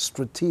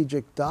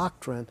strategic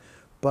doctrine,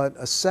 but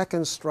a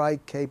second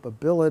strike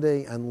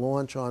capability and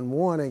launch on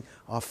warning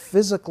are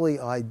physically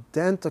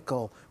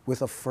identical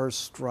with a first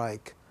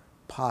strike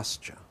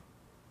posture.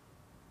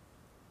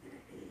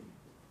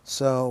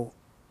 So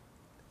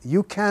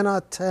you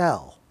cannot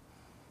tell.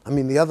 I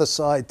mean, the other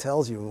side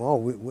tells you, oh,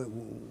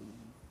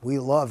 we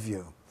love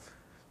you.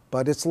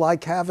 But it's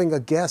like having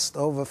a guest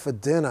over for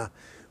dinner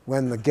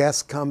when the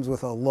guest comes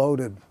with a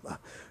loaded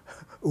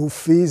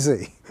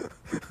Uffizi,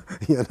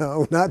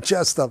 not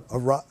just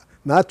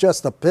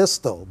a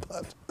pistol,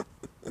 but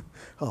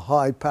a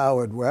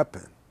high-powered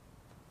weapon,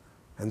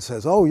 and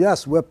says, "Oh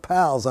yes, we're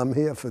pals. I'm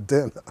here for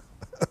dinner."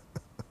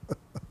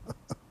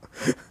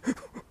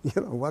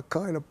 What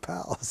kind of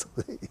pals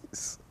are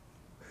these?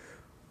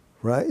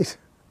 Right?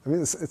 I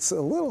mean, it's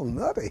a little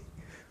nutty,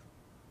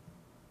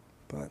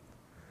 but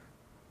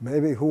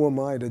maybe who am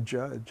I to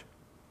judge?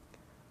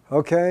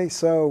 Okay,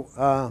 so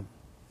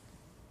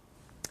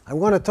I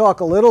want to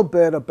talk a little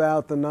bit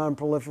about the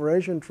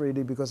Non-Proliferation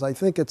Treaty because I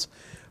think it's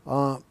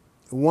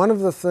one of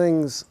the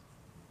things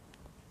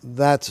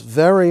that's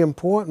very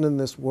important in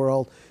this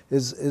world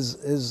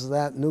is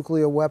that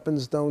nuclear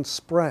weapons don't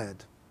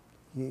spread,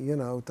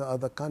 to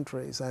other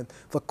countries. And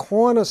the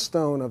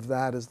cornerstone of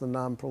that is the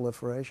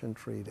Non-Proliferation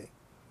Treaty.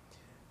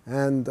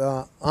 And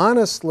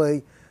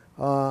honestly,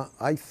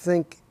 I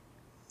think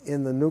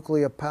in the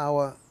nuclear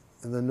power,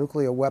 in the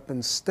nuclear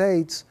weapon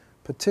states,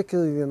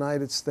 particularly the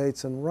United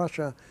States and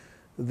Russia,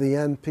 the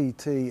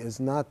NPT is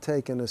not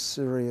taken as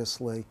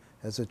seriously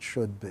as it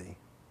should be.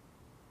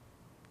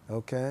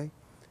 Okay?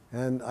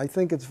 And I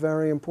think it's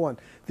very important.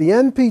 The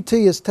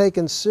NPT is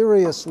taken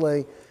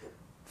seriously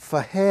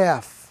for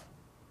half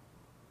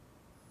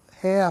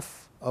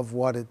of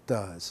what it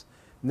does.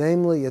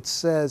 Namely, it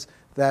says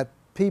that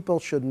people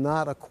should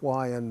not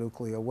acquire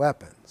nuclear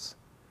weapons.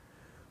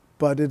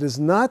 But it is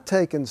not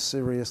taken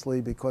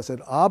seriously because it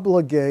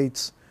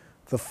obligates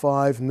the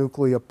 5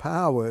 nuclear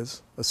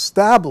powers,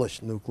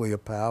 established nuclear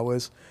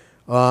powers,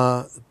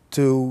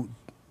 to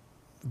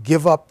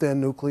give up their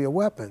nuclear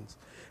weapons.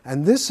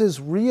 And this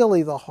is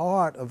really the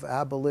heart of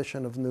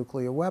abolition of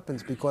nuclear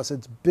weapons because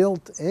it's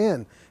built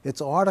in. It's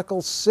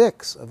Article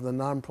 6 of the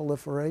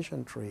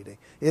Non-Proliferation Treaty.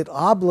 It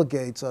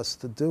obligates us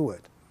to do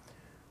it.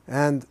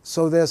 And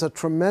so there's a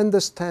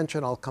tremendous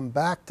tension. I'll come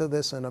back to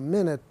this in a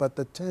minute, but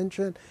the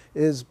tension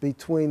is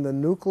between the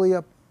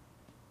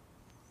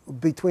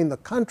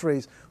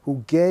countries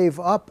who gave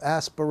up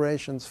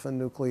aspirations for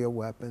nuclear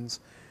weapons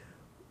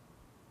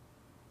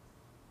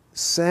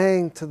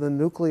saying to the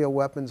nuclear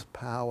weapons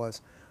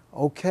powers,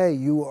 okay,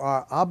 you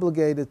are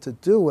obligated to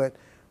do it,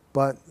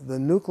 but the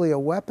nuclear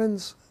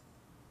weapons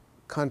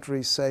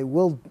countries say,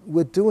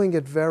 we're doing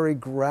it very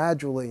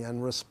gradually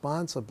and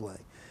responsibly.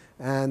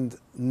 And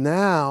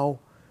now,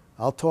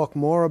 I'll talk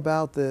more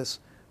about this,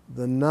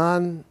 the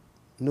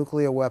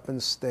non-nuclear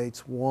weapons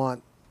states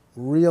want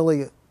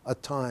really a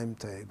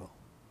timetable.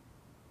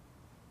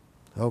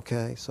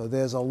 Okay, so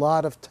there's a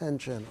lot of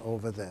tension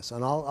over this,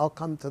 and I'll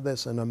come to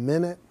this in a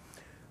minute.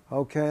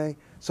 Okay,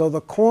 so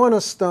the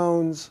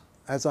cornerstones,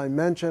 as I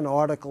mentioned,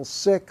 Article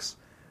 6,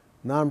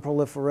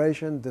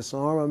 non-proliferation,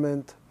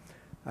 disarmament,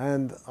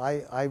 and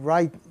I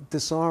write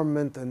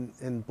disarmament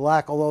in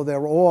black, although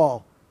they're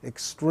all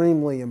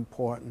extremely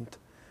important.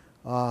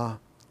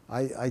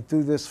 I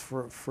do this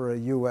for a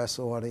U.S.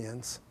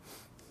 audience,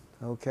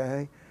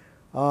 okay?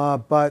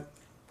 But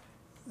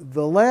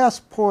the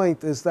last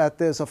point is that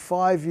there's a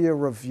 5-year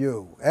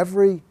review.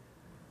 Every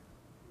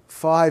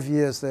 5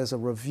 years there's a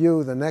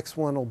review. The next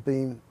one will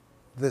be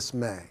this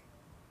May.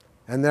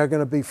 And they're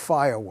going to be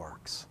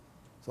fireworks.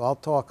 So I'll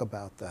talk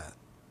about that.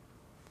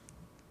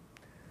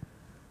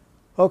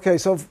 Okay,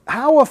 so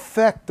how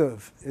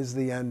effective is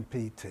the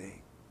NPT?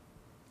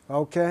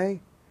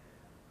 Okay?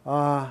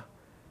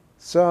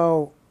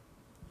 So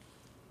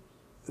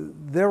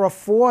there are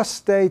 4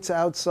 states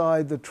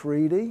outside the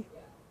treaty: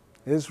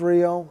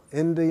 Israel,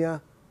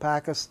 India,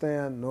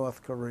 Pakistan,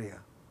 North Korea.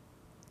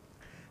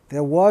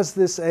 There was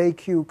this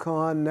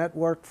AQCON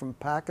network from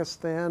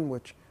Pakistan,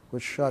 which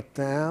was shut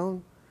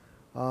down.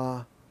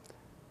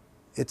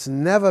 It's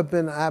never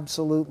been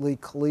absolutely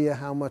clear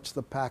how much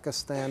the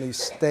Pakistani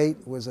state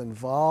was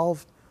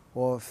involved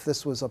or if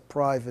this was a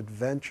private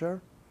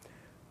venture.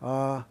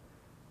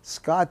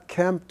 Scott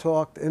Kemp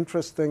talked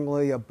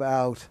interestingly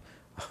about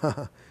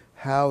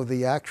how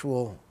the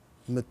actual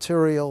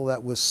material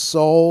that was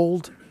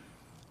sold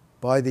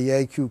by the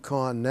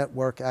AQCON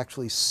network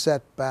actually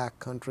set back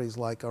countries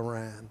like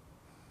Iran,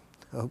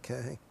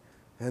 okay,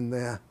 and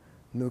their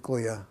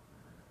nuclear,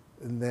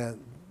 and their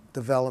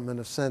development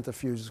of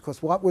centrifuges.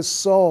 Because what was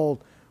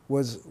sold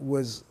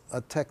was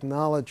a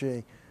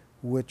technology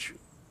which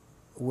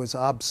was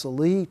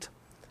obsolete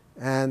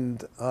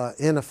and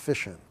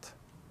inefficient.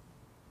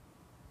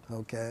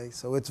 Okay,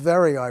 so it's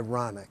very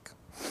ironic.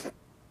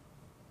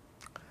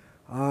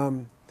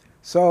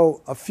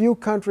 So a few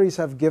countries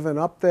have given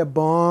up their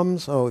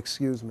bombs. Oh,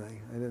 excuse me,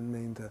 I didn't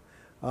mean to.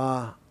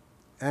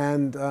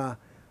 And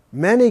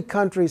many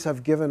countries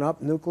have given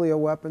up nuclear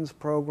weapons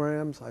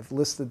programs. I've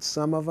listed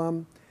some of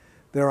them.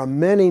 There are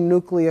many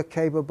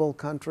nuclear-capable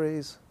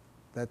countries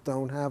that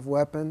don't have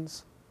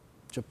weapons.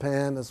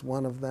 Japan is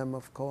one of them,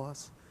 of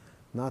course,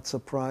 not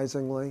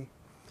surprisingly.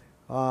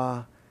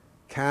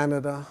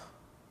 Canada,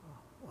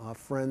 our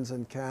friends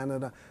in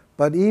Canada.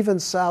 But even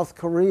South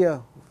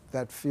Korea,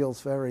 that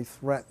feels very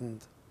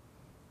threatened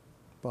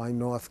by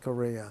North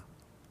Korea,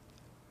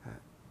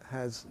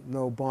 has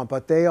no bomb.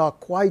 But they are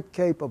quite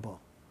capable,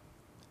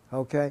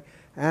 okay?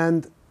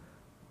 And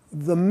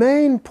the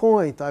main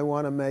point I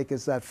want to make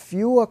is that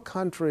fewer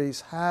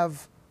countries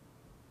have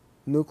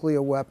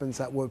nuclear weapons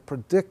that were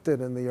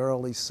predicted in the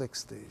early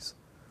 60s.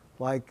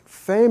 Like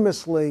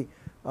famously,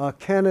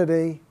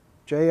 Kennedy,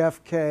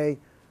 JFK,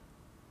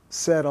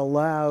 said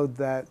aloud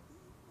that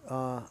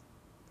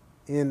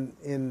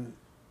in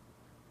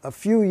a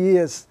few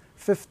years,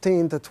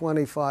 15 to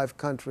 25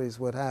 countries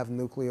would have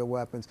nuclear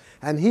weapons.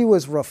 And he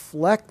was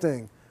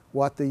reflecting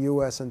what the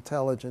U.S.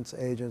 intelligence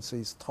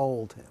agencies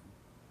told him.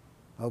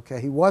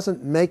 Okay, he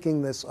wasn't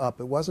making this up.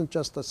 It wasn't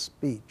just a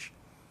speech.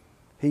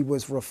 He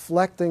was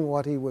reflecting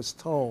what he was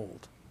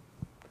told.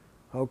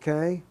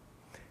 Okay?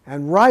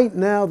 And right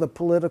now, the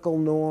political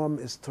norm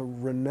is to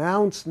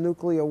renounce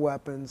nuclear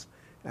weapons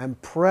and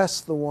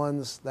press the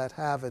ones that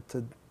have it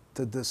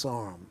to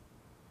disarm.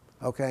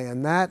 Okay,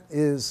 and that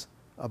is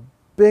a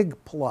big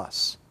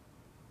plus,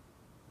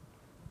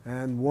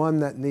 and one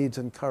that needs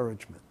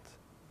encouragement.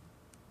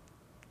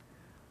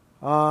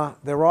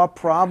 There are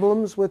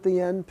problems with the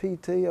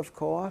NPT, of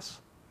course.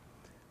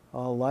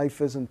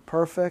 Life isn't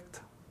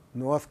perfect.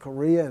 North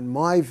Korea, in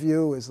my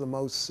view, is the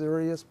most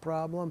serious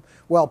problem.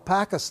 Well,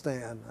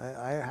 Pakistan,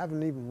 I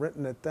haven't even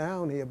written it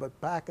down here, but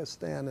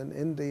Pakistan and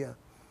India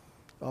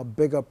are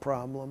bigger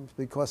problems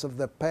because of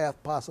the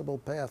possible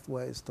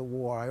pathways to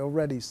war. I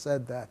already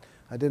said that.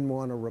 I didn't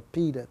want to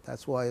repeat it.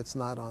 That's why it's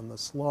not on the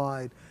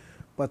slide.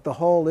 But the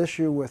whole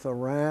issue with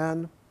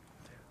Iran,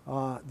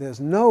 there's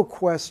no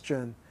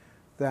question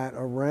that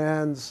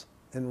Iran's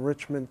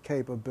enrichment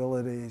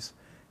capabilities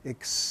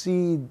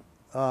exceed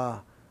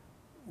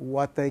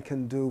what they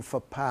can do for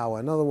power.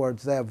 In other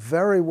words, they're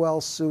very well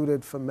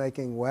suited for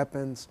making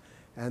weapons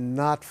and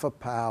not for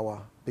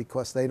power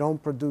because they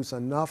don't produce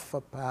enough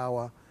for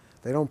power.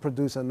 They don't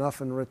produce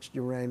enough enriched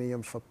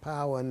uranium for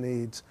power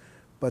needs,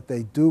 but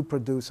they do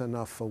produce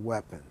enough for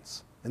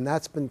weapons. And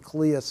that's been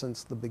clear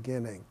since the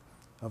beginning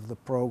of the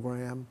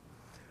program,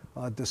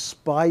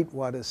 despite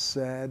what is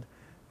said.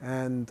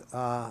 And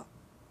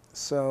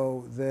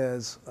so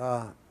there's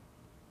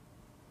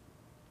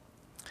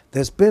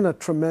been a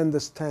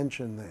tremendous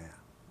tension there.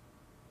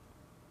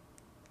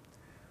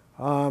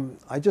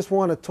 I just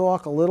want to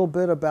talk a little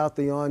bit about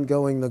the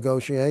ongoing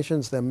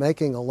negotiations. They're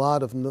making a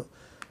lot of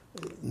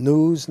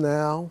news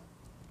now.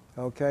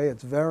 Okay,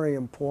 it's very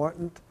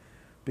important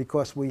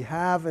because we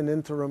have an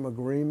interim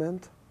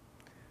agreement,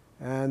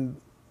 and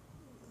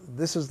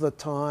this is the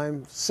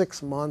time,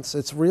 6 months.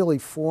 It's really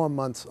 4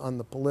 months on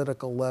the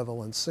political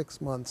level and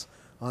 6 months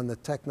on the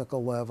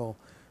technical level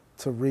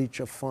to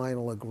reach a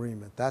final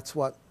agreement. That's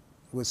what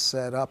was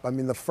set up. I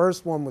mean, the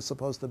first one was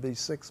supposed to be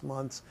 6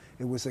 months.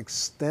 It was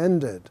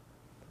extended.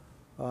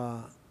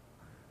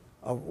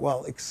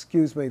 Well,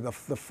 excuse me, the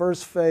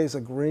first phase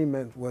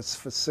agreement was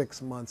for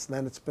 6 months.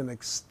 Then it's been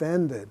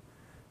extended.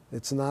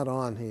 It's not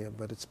on here,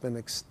 but it's been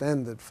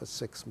extended for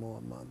 6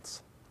 more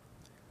months.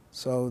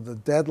 So the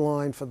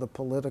deadline for the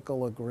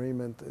political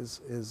agreement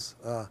is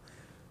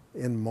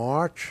in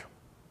March.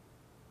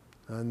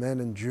 And then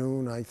in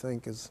June, I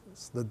think, is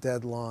the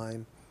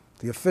deadline,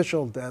 the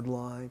official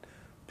deadline.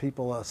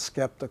 People are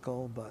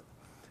skeptical, but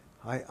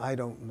I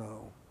don't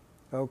know.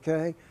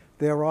 Okay?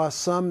 There are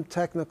some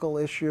technical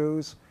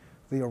issues.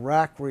 The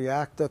Iraq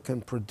reactor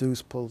can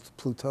produce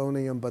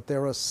plutonium, but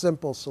there are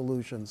simple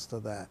solutions to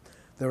that.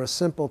 There are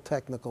simple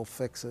technical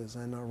fixes,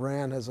 and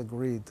Iran has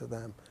agreed to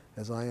them,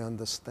 as I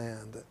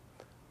understand it,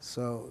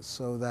 so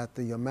that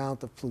the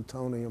amount of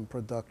plutonium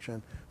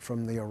production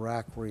from the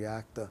Iraq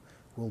reactor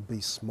will be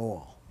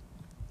small.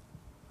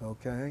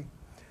 Okay?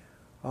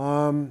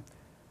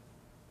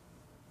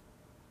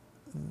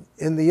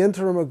 In the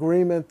interim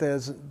agreement,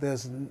 there's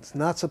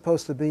not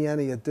supposed to be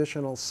any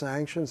additional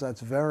sanctions.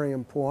 That's very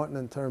important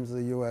in terms of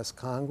the U.S.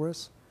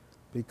 Congress,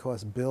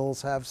 because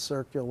bills have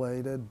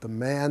circulated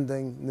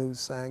demanding new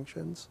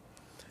sanctions,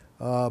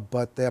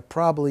 but they're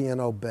probably in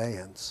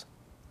abeyance,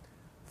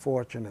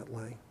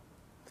 fortunately.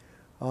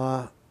 There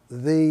are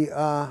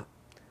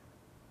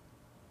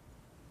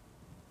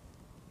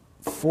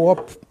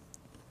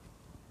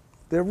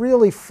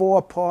really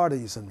 4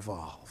 parties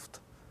involved.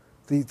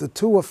 The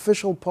 2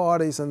 official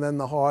parties and then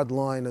the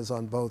hardliners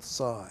on both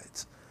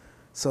sides.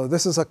 So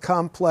this is a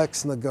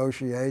complex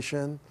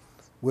negotiation.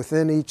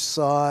 Within each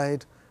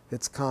side,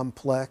 it's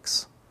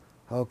complex.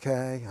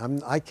 Okay?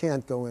 I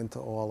can't go into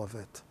all of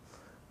it.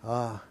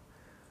 I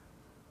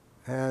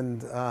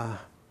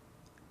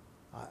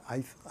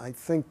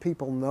think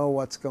people know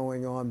what's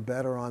going on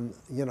better on,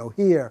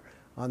 here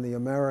on the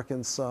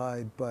American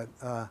side, but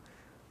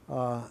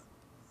the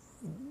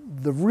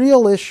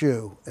real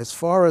issue, as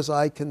far as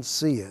I can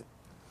see it,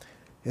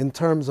 in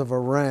terms of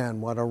Iran,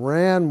 what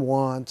Iran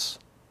wants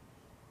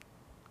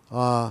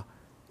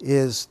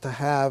is to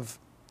have,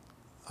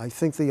 I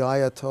think the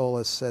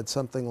Ayatollah said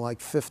something like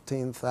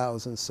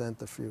 15,000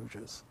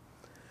 centrifuges.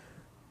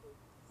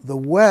 The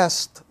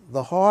West,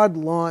 the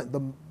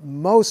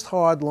most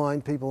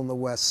hardline people in the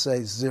West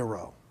say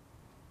 0.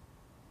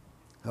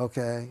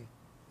 Okay?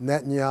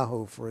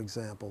 Netanyahu, for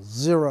example,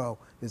 0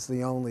 is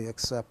the only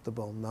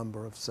acceptable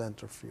number of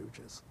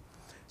centrifuges.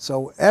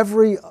 So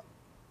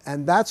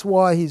and that's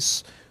why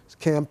he's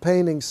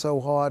campaigning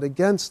so hard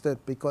against it,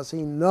 because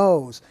he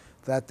knows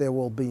that there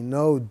will be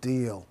no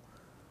deal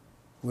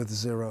with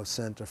 0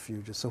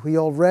 centrifuges. So he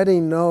already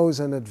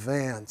knows in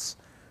advance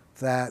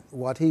that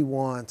what he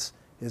wants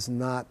is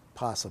not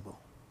possible.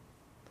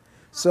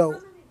 So How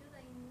many do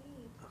they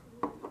need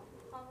to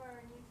cover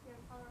a nuclear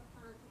power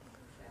plant to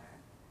be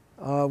fair?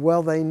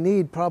 well, they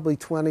need probably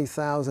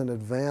 20,000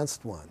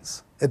 advanced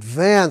ones.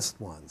 Advanced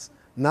ones,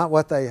 not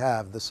what they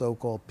have, the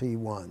so-called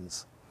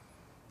P1s.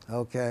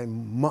 Okay,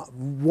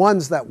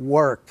 ones that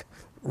work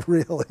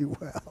really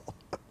well.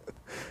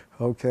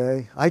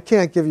 Okay, I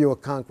can't give you a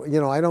concrete,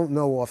 I don't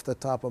know off the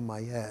top of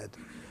my head.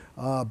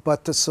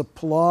 But to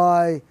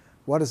supply,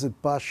 what is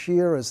it,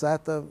 Bashir, is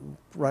that the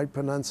right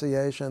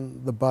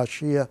pronunciation? The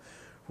Bashir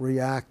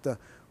reactor,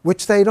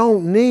 which they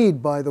don't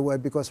need, by the way,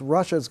 because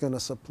Russia's going to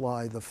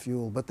supply the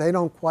fuel. But they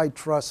don't quite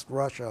trust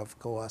Russia, of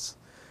course,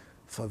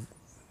 for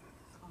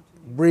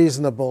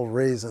reasonable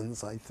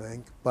reasons, I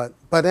think. But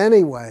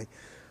anyway,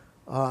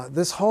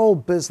 this whole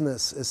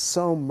business is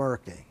so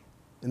murky,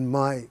 in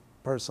my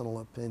personal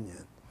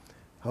opinion.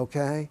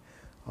 Okay?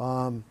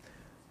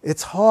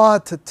 It's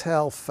hard to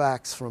tell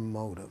facts from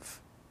motive,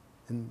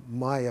 in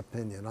my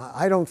opinion.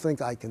 I don't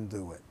think I can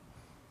do it,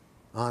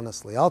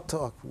 honestly. I'll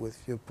talk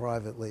with you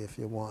privately if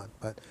you want,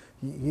 but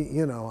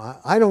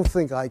I don't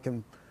think I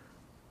can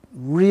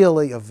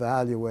really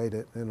evaluate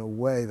it in a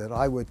way that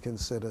I would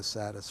consider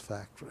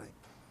satisfactory.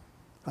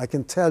 I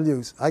can tell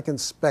you, I can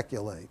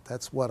speculate.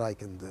 That's what I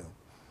can do.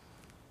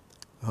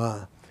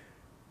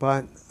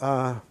 But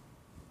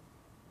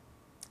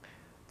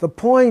the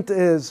point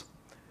is,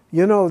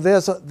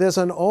 there's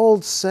an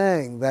old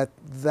saying that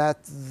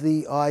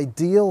the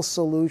ideal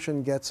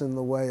solution gets in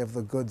the way of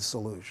the good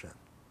solution.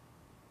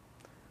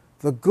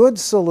 The good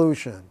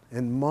solution,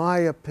 in my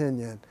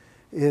opinion,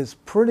 is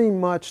pretty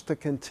much to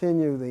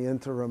continue the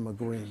interim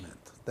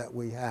agreement that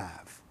we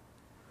have.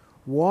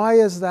 Why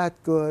is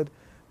that good?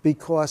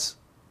 Because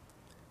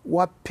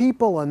what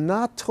people are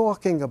not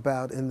talking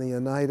about in the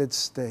United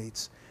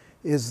States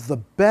is the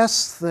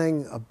best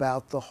thing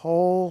about the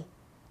whole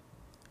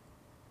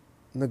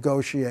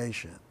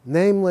negotiation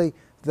namely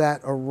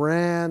that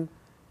Iran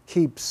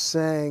keeps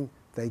saying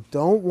they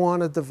don't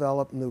want to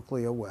develop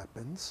nuclear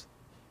weapons,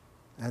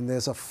 and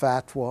there's a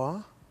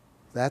fatwa.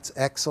 That's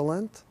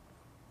excellent.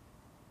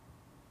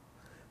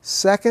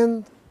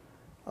 Second,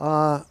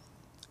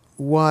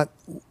 what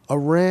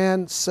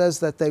Iran says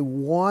that they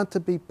want to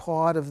be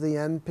part of the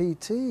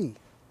NPT.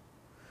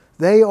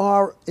 They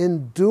are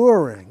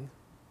enduring,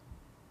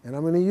 and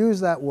I'm going to use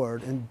that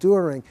word,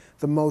 enduring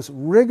the most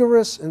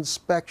rigorous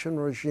inspection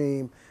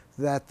regime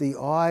that the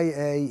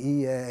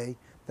IAEA,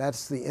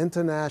 that's the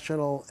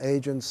international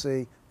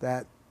agency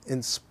that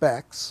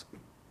inspects,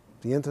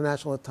 the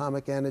International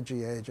Atomic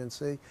Energy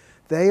Agency,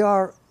 they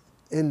are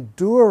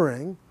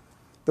enduring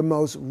the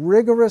most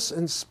rigorous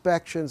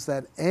inspections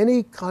that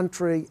any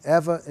country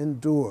ever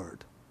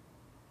endured.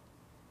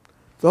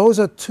 Those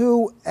are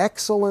two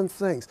excellent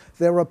things.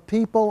 There are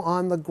people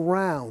on the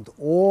ground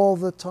all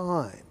the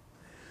time.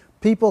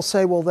 People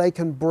say, well, they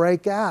can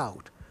break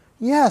out.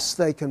 Yes,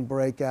 they can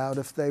break out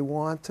if they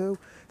want to.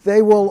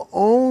 They will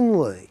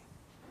only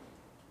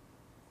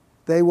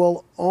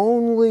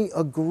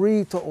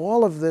agree to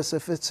all of this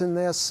if it's in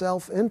their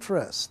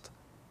self-interest.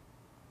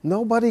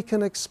 Nobody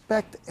can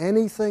expect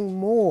anything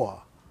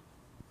more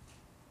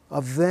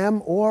of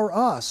them or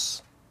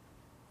us.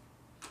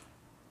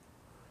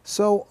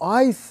 So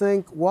I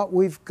think what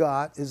we've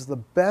got is the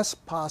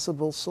best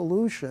possible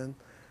solution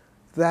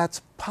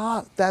that's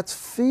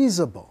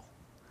feasible.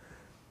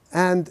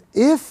 And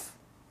if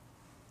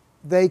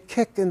they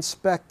kick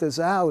inspectors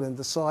out and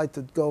decide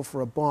to go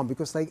for a bomb,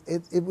 because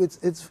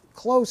it's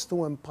close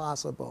to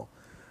impossible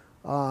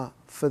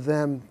for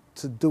them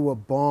to do a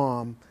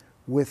bomb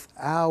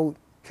without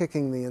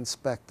kicking the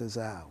inspectors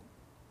out.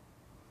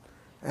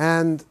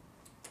 And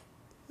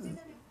Even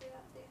if they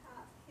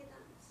have hidden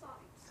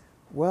sites.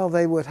 well,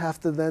 they would have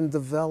to then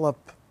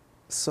develop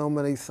so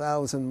many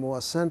thousand more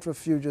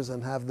centrifuges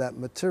and have that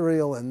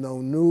material, and no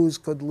news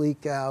could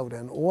leak out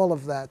and all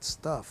of that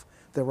stuff.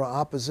 There were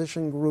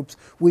opposition groups.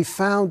 We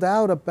found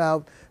out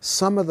about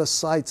some of the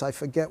sites, I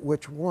forget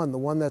which one, the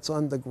one that's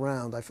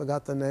underground, I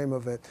forgot the name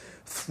of it,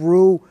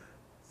 through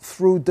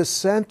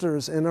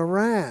dissenters in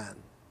Iran.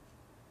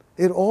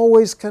 It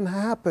always can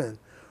happen.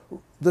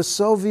 The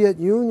Soviet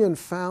Union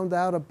found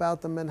out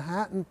about the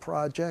Manhattan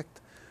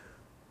Project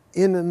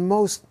in the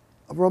most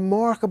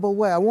remarkable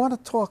way. I want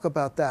to talk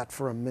about that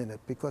for a minute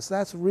because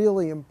that's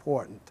really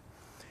important.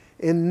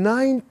 In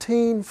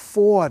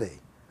 1940,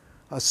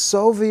 a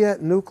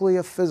Soviet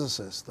nuclear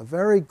physicist, a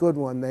very good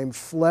one named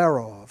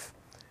Flerov,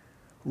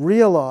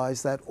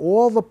 realized that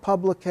all the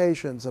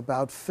publications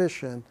about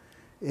fission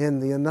in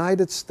the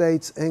United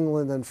States,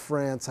 England, and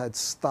France had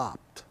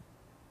stopped.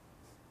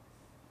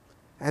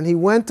 And he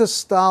went to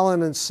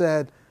Stalin and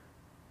said,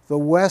 the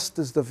West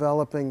is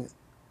developing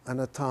an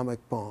atomic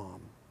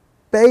bomb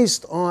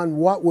based on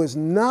what was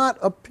not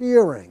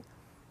appearing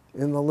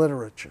in the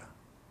literature.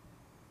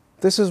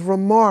 This is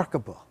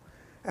remarkable.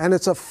 And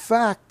it's a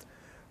fact.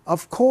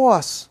 Of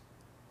course,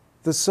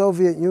 the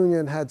Soviet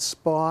Union had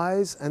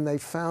spies, and they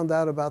found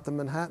out about the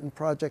Manhattan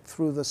Project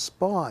through the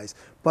spies.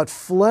 But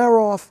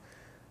Flerov,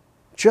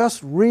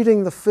 just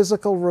reading the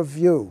Physical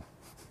Review,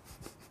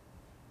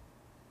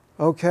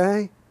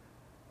 okay?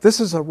 This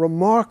is a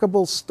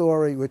remarkable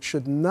story which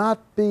should not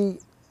be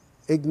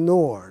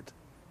ignored.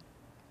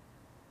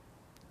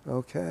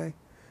 Okay?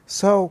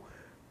 So,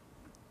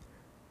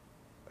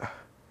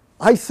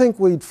 I think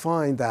we'd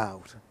find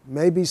out.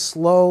 Maybe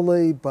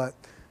slowly, but,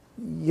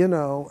 you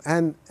know,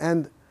 and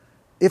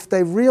if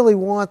they really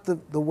want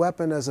the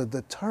weapon as a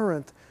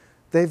deterrent,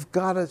 they've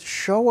got to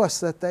show us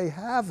that they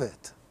have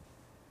it.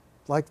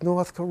 Like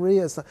North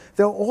Korea.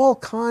 There are all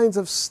kinds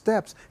of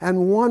steps,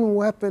 and one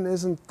weapon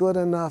isn't good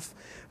enough.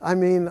 I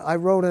mean, I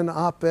wrote an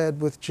op-ed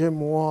with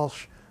Jim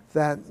Walsh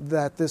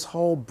that this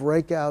whole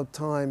breakout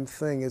time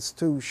thing is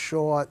too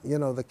short, you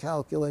know, the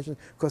calculation,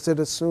 because it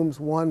assumes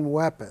one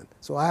weapon.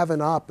 So I have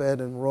an op-ed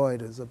in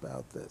Reuters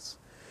about this.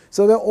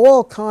 So there are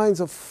all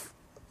kinds of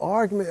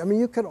arguments. I mean,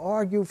 you could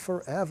argue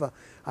forever.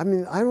 I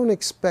mean, I don't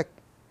expect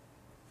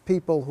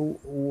people who,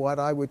 what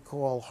I would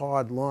call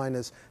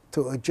hardliners,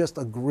 to just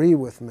agree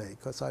with me,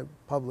 because I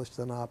published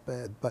an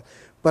op-ed.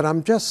 But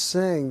I'm just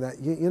saying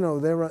that, you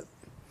know,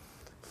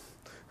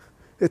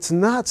 it's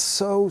not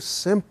so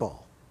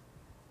simple,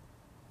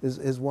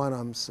 is what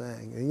I'm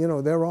saying. And, you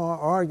know, there are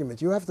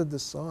arguments. You have to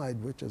decide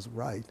which is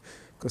right,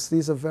 because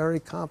these are very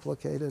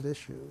complicated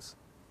issues.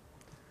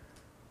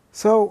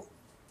 So,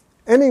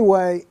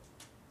 anyway,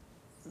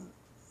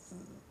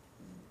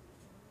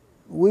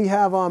 we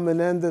have our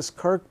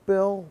Menendez-Kirk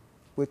bill,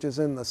 which is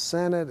in the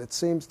Senate. It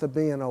seems to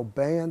be in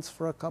abeyance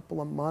for a couple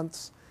of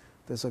months.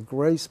 There's a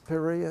grace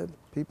period.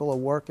 People are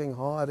working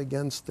hard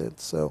against it.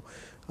 So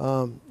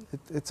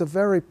it's a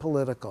very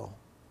political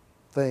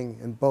thing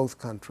in both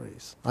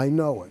countries. I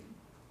know it.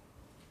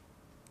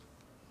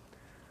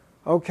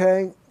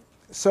 Okay,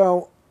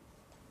 so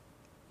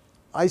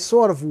I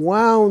sort of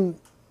wound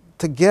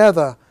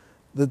together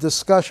the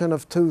discussion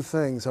of two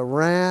things,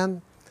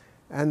 Iran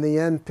and the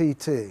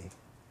NPT.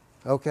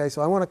 Okay,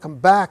 so I want to come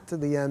back to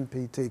the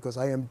NPT because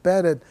I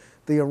embedded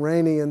the the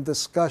Iranian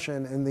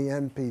discussion in the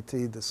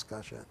NPT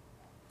discussion,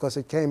 because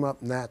it came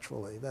up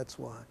naturally, that's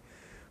why.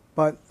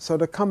 But so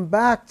to come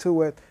back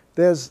to it,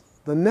 there's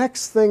the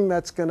next thing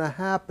that's going to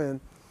happen,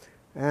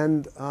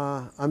 and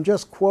I'm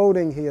just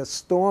quoting here,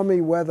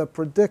 stormy weather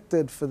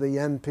predicted for the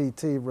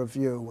NPT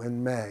review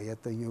in May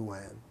at the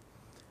UN.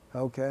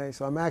 Okay,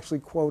 so I'm actually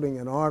quoting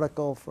an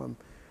article from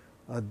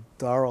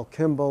Darrell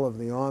Kimball of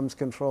the Arms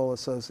Control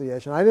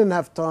Association. I didn't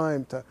have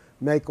time to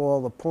make all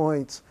the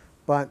points,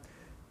 but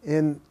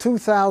in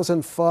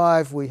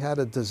 2005 we had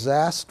a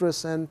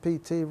disastrous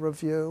NPT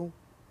review.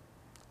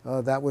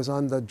 That was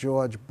under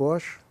George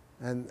Bush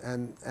and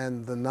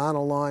the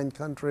non-aligned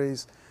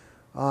countries,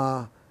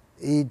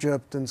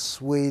 Egypt and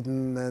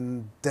Sweden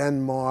and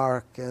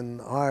Denmark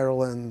and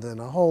Ireland and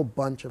a whole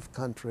bunch of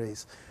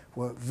countries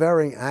were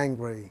very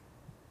angry,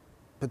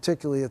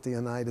 particularly at the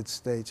United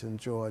States and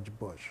George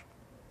Bush.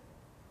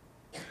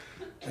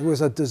 It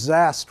was a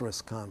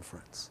disastrous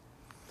conference.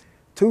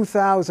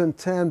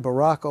 2010,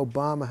 Barack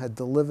Obama had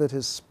delivered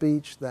his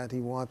speech that he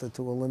wanted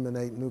to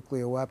eliminate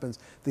nuclear weapons.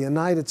 The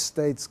United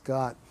States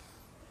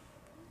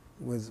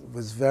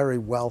was very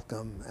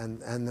welcome,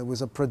 and it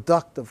was a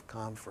productive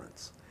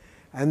conference.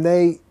 And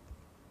they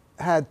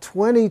had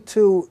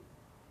 22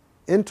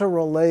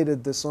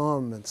 interrelated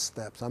disarmament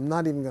steps. I'm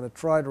not even going to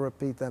try to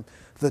repeat them.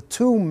 The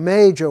two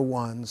major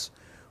ones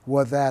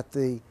were that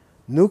the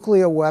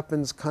nuclear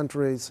weapons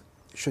countries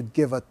should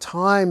give a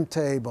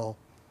timetable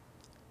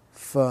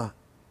for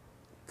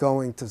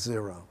going to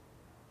zero,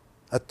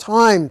 a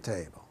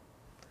timetable.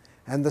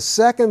 And the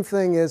second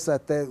thing is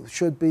that they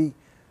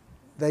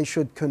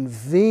should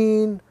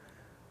convene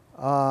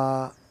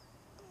a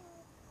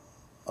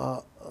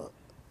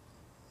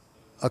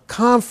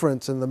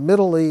conference in the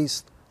Middle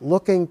East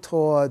looking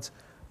towards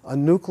a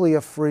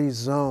nuclear-free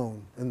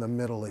zone in the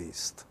Middle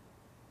East.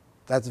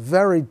 That's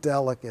very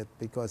delicate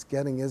because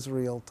getting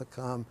Israel to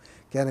come,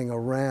 getting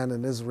Iran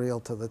and Israel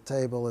to the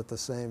table at the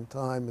same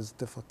time is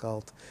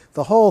difficult.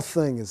 The whole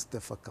thing is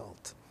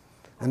difficult,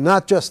 and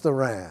not just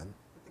Iran.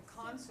 But the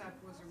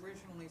concept was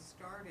originally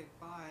started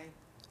by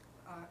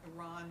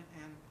Iran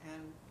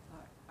and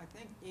I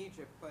think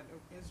Egypt, but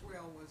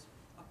Israel was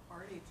a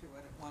party to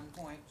it at one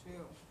point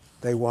too.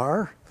 They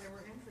were? They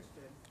were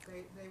interested.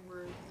 They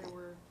were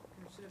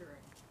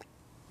considering.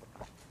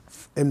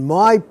 In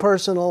my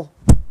personal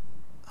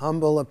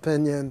humble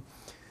opinion,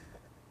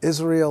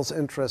 Israel's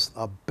interests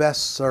are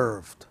best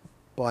served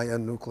by a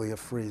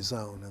nuclear-free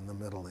zone in the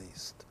Middle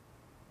East.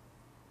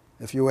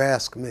 If you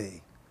ask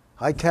me,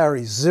 I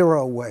carry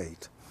zero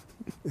weight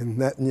in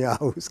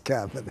Netanyahu's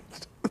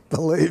cabinet,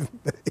 believe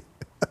me.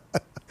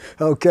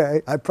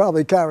 Okay, I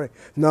probably carry,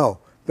 no,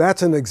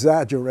 that's an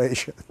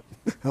exaggeration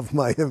of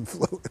my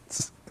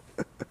influence.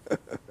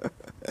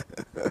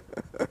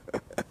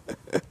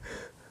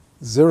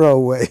 Zero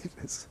weight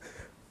is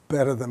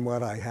better than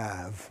what I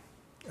have.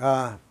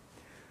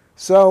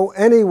 So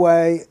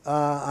anyway,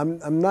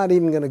 I'm not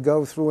even going to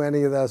go through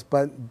any of those,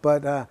 but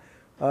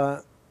the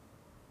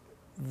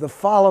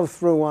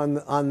follow-through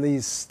on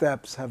these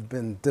steps have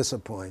been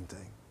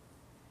disappointing.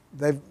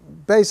 They've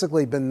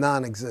basically been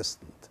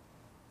non-existent.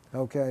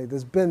 Okay,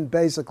 there's been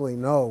basically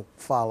no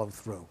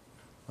follow-through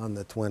on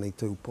the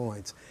 22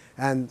 points.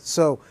 And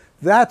so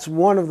that's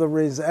one of the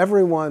reasons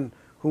everyone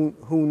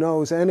who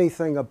knows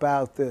anything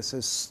about this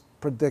is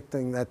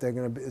predicting that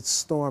it's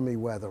stormy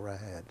weather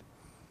ahead,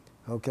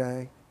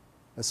 okay?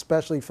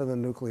 Especially for the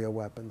nuclear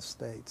weapon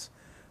states.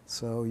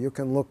 So you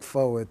can look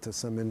forward to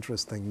some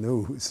interesting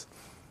news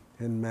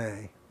in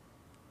May.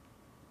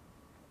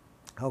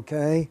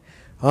 Okay?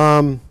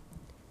 I'm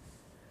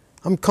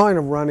kind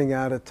of running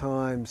out of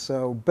time,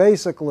 so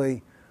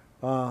basically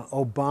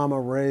Obama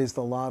raised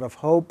a lot of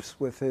hopes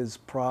with his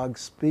Prague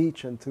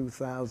speech in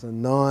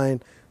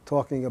 2009,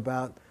 talking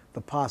about the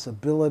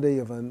possibility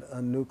of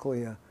a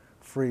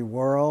nuclear-free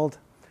world.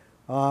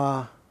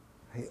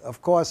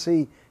 Of course,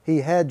 he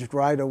hedged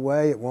right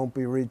away. It won't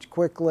be reached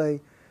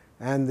quickly.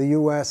 And the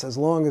U.S., as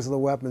long as the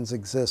weapons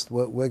exist,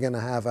 we're going to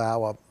have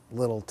our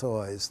little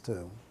toys,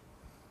 too.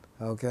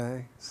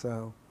 Okay?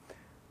 So,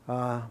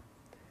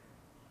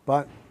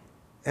 but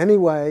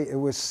anyway, it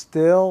was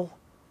still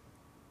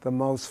the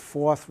most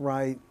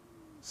forthright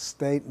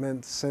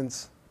statement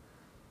since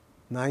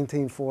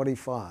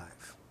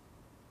 1945.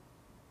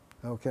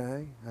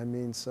 Okay? I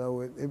mean,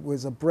 so it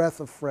was a breath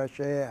of fresh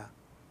air.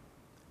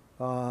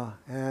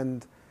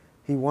 And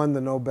he won the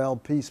Nobel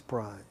Peace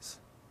Prize.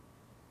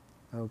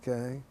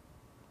 Okay?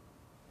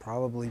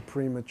 Probably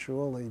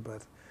prematurely,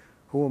 but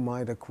who am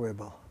I to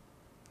quibble?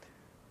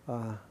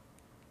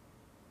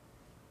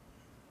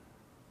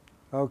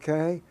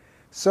 Okay?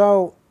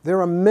 So there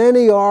are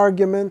many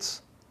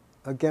arguments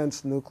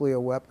against nuclear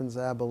weapons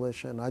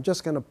abolition. I'm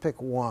just going to pick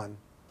one.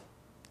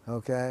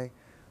 Okay?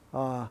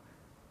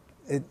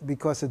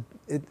 Because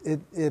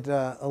it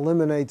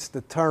eliminates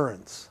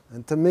deterrence.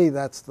 And to me,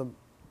 that's the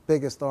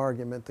biggest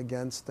argument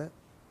against it.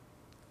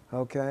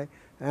 Okay?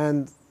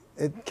 And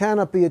it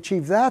cannot be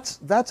achieved.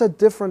 That's a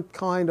different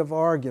kind of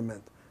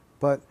argument.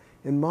 But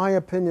in my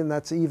opinion,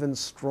 that's even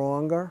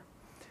stronger.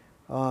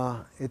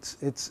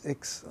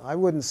 I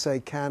wouldn't say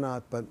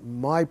cannot, but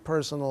my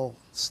personal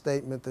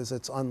statement is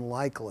it's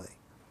unlikely.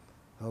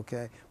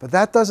 Okay? But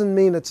that doesn't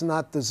mean it's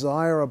not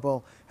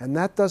desirable, and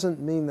that doesn't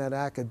mean that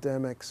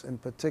academics in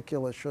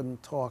particular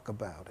shouldn't talk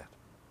about it.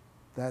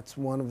 That's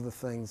one of the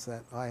things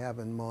that I have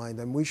in mind.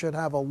 And we should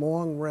have a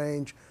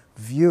long-range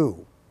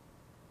view,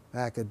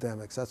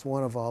 academics. That's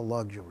one of our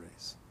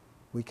luxuries.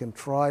 We can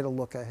try to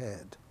look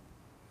ahead.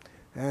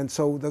 And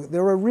so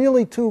there are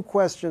really two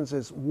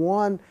questions.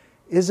 One,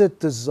 is it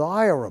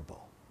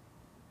desirable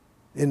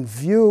in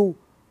view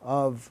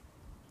of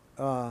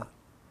all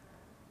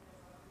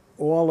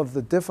of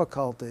the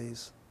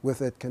difficulties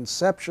with it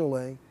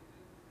conceptually?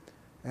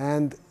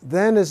 And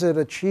then is it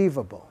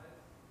achievable?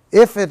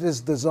 If it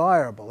is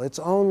desirable,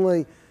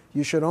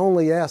 you should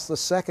only ask the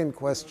second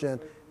question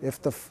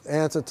if the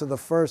answer to the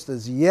first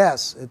is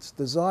yes, it's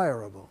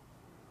desirable.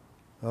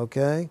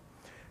 Okay?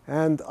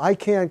 And I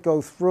can't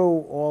go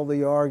through all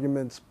the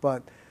arguments,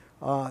 but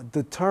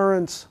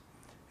deterrence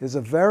is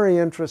a very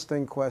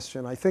interesting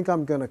question. I think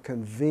I'm going to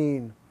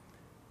convene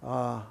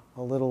a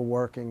little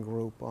working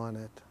group on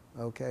it.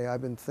 Okay?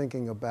 I've been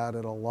thinking about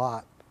it a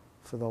lot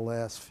for the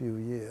last few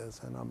years,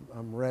 and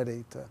I'm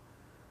ready to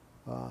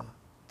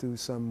do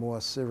some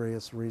more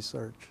serious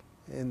research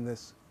in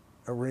this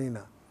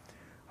arena.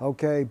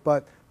 Okay,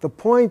 but the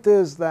point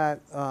is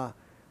that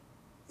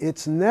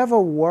it's never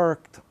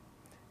worked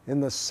in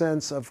the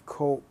sense of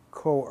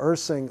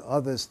coercing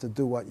others to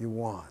do what you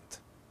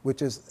want,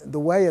 which is the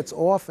way it's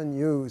often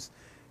used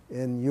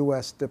in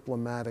U.S.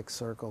 diplomatic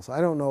circles.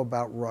 I don't know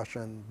about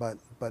Russian, but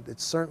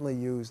it's certainly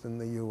used in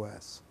the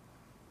U.S.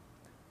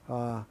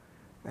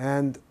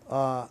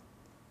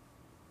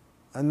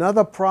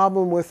 Another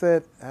problem with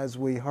it, as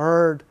we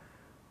heard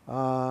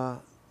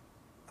about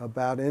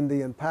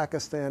India and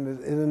Pakistan,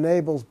 it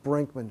enables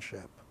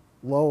brinkmanship,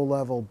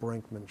 low-level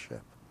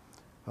brinkmanship,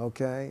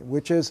 okay?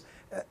 Which is,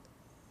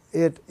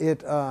 in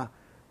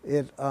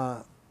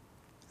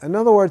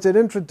other words, it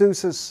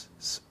introduces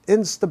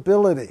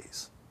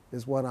instabilities,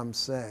 is what I'm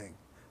saying.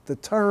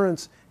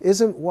 Deterrence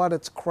isn't what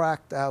it's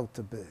cracked out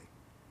to be,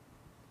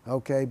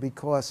 okay?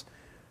 Because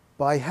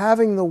by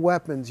having the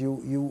weapons,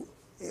 you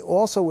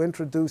also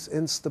introduce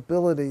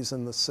instabilities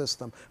in the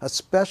system,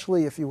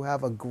 especially if you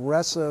have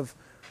aggressive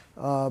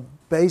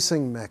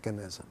basing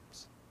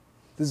mechanisms.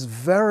 This is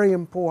very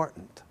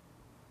important.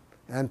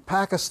 And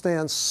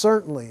Pakistan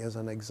certainly is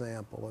an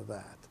example of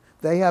that.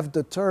 They have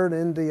deterred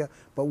India,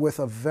 but with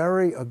a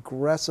very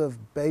aggressive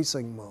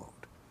basing mode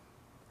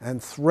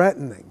and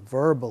threatening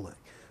verbally.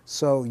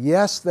 So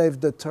yes, they've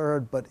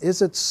deterred, but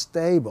is it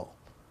stable?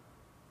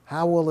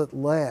 How will it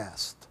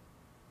last?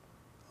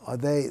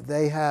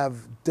 They have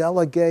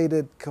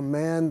delegated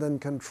command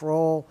and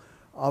control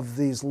of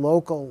these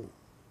local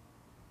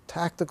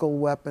tactical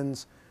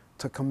weapons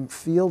to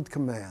field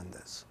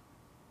commanders.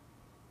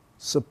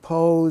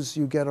 Suppose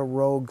you get a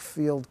rogue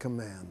field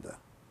commander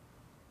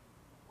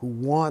who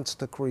wants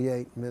to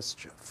create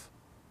mischief.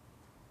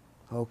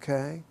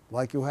 Okay?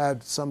 Like you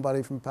had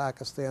somebody from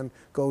Pakistan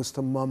goes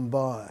to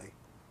Mumbai,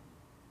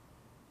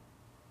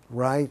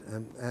 right?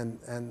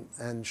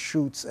 And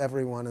shoots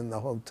everyone in the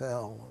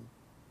hotel.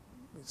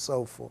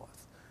 So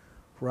forth,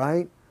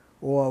 right?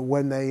 Or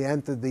when they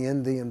entered the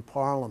Indian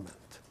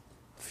Parliament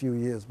a few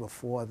years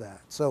before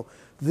that. So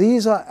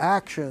these are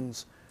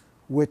actions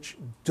which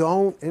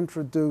don't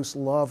introduce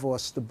love or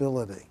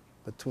stability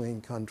between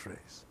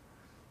countries,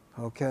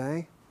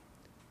 okay?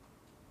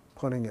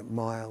 Putting it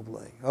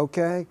mildly,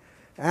 okay?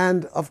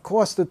 And of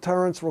course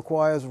deterrence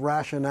requires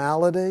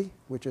rationality,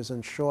 which is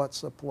in short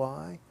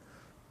supply,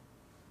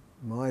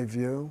 my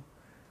view,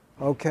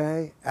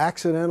 okay?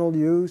 Accidental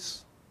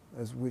use,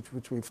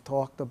 which we've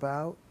talked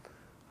about.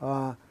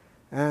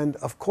 And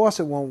of course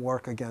it won't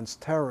work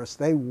against terrorists.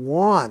 They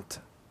want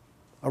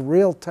a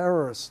real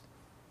terrorist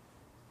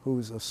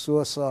who's a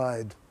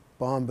suicide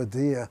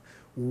bombardier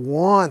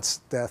wants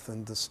death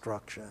and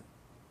destruction.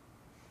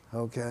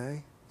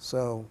 Okay?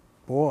 So,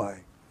 boy,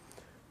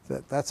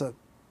 that's a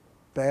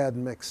bad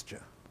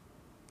mixture.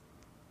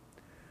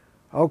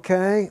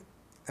 Okay?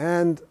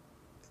 And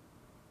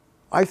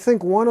I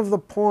think one of the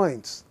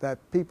points that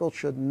people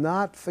should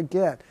not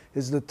forget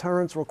is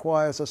deterrence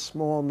requires a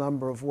small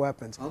number of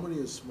weapons. How many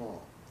is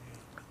small?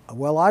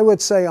 Well, I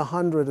would say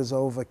 100 is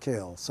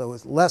overkill, so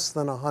it's less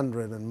than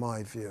 100 in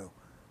my view.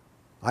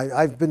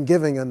 I've been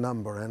giving a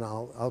number, and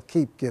I'll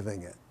keep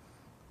giving it,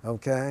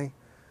 okay?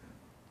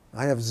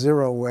 I have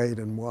zero weight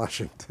in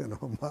Washington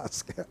or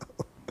Moscow,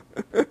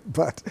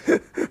 but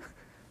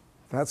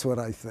that's what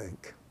I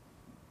think.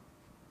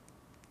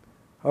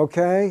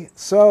 Okay,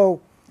 so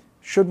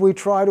should we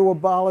try to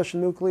abolish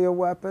nuclear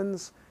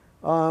weapons?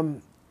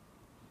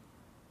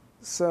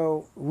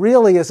 So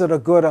really, is it a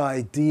good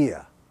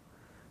idea?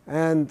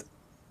 And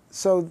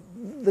so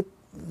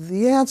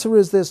the answer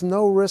is there's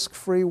no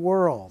risk-free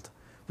world.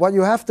 What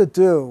you have to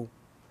do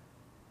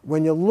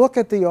when you look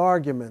at the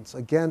arguments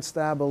against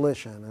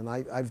abolition, and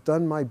I've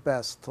done my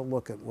best to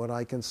look at what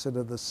I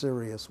consider the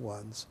serious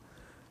ones,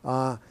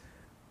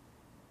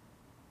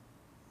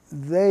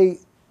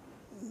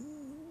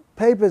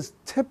 papers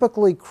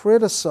typically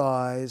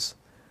criticize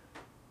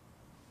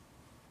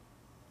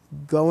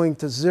going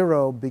to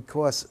zero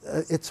because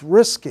it's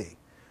risky.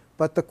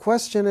 But the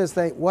question is,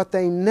 what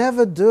they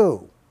never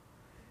do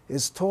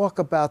is talk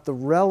about the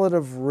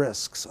relative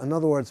risks. In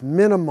other words,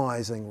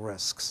 minimizing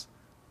risks.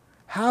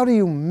 How do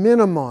you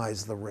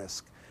minimize the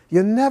risk?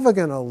 You're never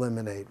going to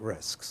eliminate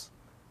risks.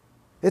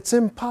 It's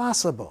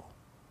impossible.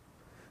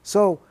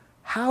 So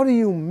how do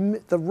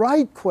you, the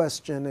right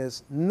question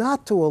is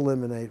not to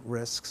eliminate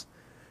risks.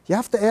 You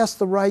have to ask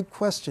the right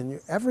question.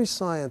 Every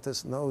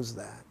scientist knows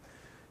that.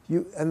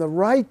 And the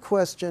right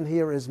question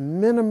here is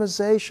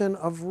minimization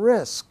of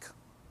risk.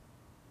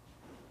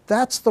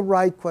 That's the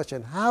right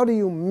question. How do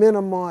you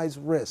minimize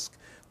risk?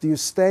 Do you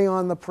stay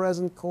on the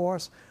present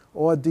course,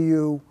 or do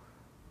you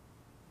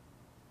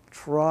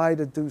try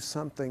to do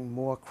something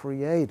more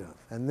creative?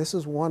 And this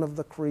is one of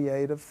the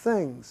creative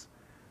things,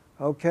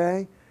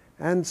 okay?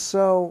 And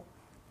so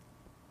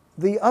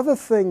the other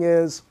thing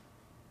is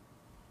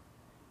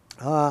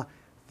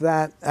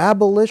that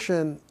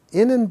abolition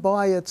in and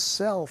by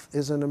itself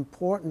is an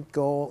important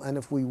goal, and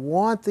if we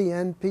want the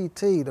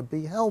NPT to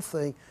be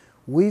healthy,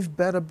 we've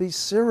better be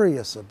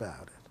serious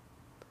about it.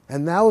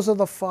 And those are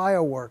the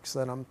fireworks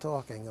that I'm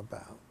talking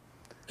about,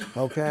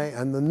 okay?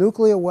 And the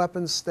nuclear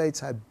weapons states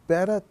had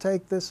better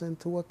take this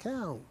into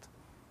account.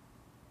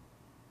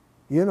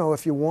 You know,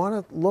 if you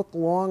want to look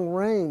long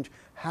range,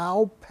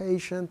 how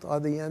patient are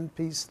the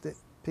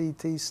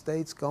NPT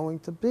states going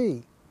to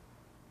be?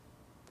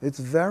 It's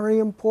very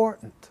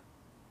important.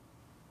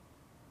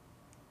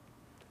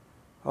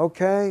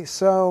 Okay,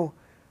 so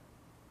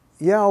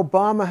yeah,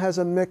 Obama has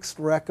a mixed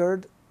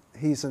record.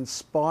 He's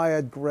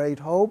inspired great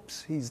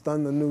hopes. He's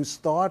done the New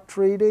START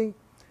Treaty.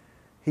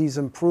 He's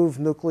improved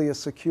nuclear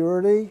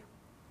security.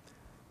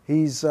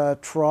 He's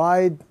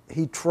tried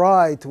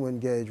to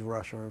engage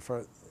Russia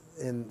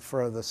in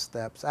further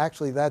steps.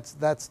 Actually, that's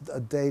a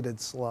dated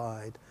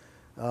slide.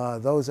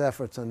 Those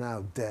efforts are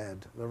now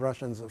dead. The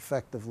Russians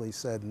effectively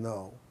said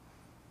no,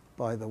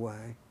 by the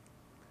way.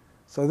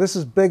 So this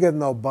is bigger than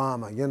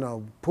Obama. You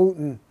know,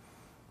 Putin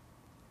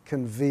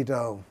can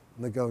veto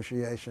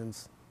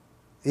negotiations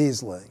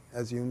easily,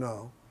 as you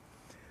know.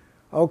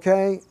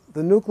 Okay,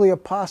 the nuclear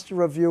posture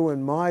review,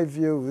 in my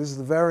view, this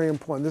is very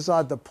important. This is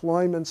our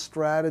deployment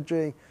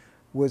strategy,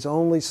 was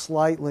only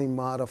slightly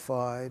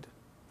modified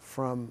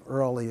from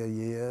earlier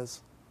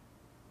years.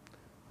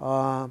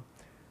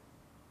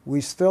 We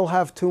still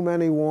have too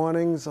many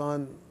warnings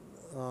on,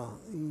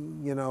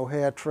 you know,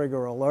 hair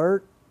trigger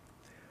alert.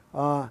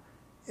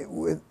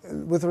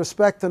 With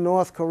respect to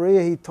North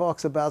Korea, he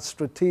talks about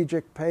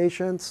strategic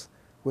patience,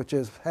 which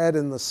is head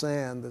in the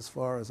sand as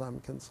far as I'm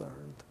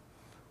concerned.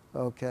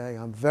 Okay,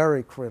 I'm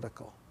very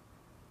critical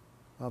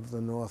of the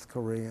North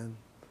Korean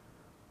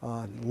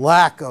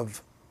lack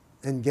of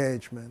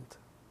engagement.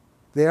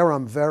 There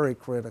I'm very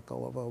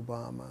critical of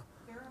Obama.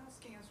 They're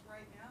asking us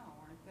right now,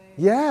 aren't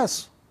they?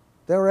 Yes,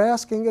 they're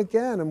asking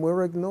again, and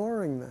we're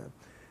ignoring them.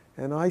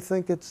 And I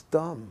think it's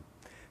dumb.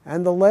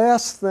 And the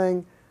last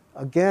thing,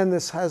 again,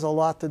 this has a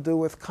lot to do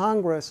with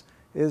Congress,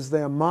 is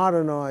they're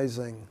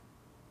modernizing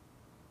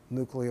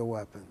nuclear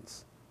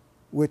weapons,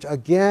 which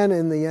again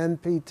in the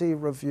NPT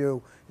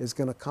review is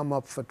going to come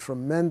up for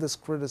tremendous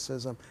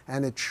criticism,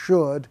 and it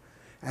should.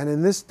 And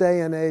in this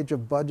day and age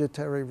of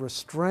budgetary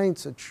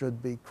restraints, it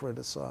should be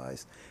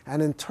criticized.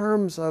 And in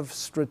terms of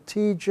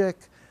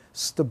strategic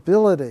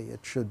stability,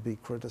 it should be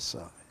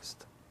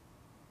criticized.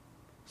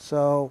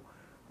 So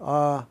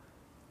there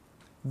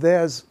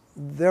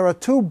are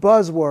two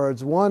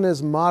buzzwords. One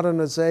is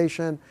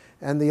modernization,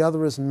 and the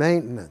other is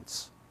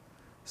maintenance.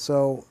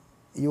 So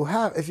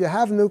if you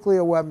have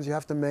nuclear weapons, you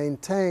have to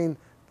maintain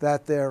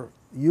that they're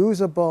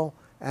usable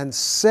and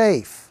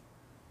safe.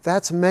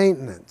 That's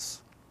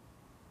maintenance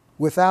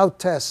without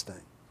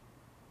testing.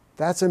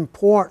 That's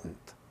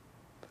important.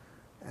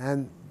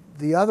 And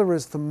the other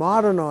is to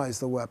modernize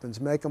the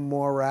weapons, make them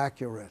more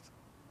accurate,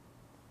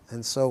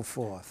 and so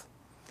forth.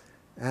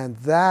 And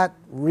that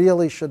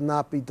really should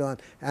not be done.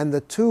 And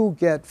the two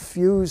get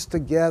fused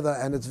together,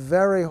 and it's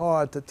very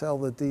hard to tell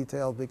the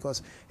detail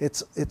because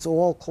it's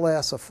all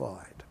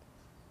classified.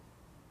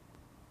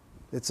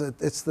 It's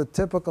the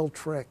typical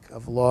trick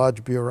of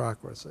large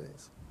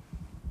bureaucracies.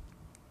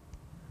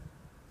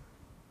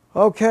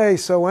 Okay,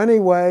 so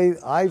anyway,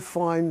 I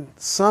find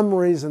some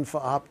reason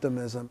for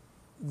optimism.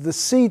 The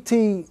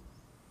CTBO,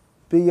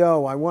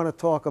 I want to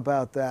talk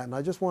about that, and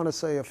I just want to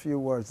say a few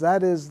words.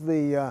 That is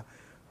the,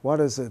 what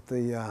is it?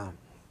 I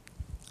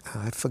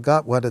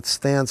forgot what it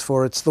stands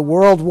for. It's the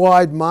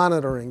Worldwide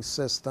Monitoring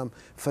System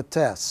for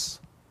Tests.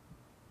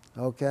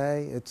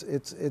 Okay,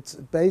 it's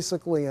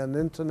basically an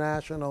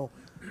international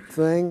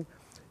thing.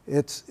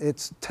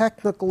 It's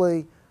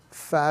technically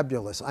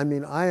fabulous. I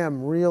mean, I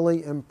am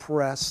really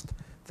impressed.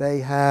 They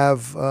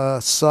have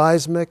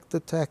seismic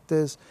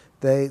detectors.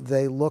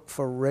 They look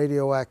for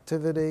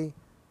radioactivity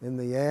in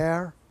the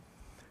air,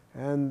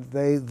 and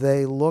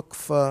they look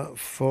for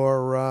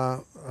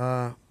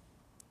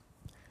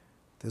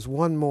there's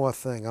one more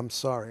thing. I'm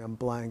sorry, I'm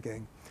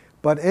blanking.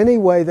 But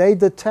anyway, they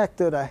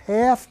detected a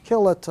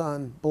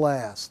half-kiloton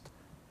blast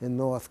in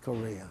North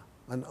Korea,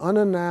 an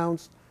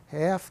unannounced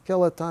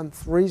half-kiloton.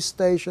 3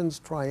 stations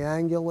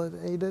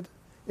triangulated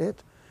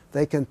it.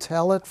 They can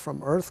tell it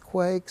from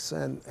earthquakes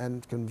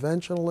and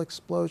conventional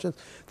explosions.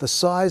 The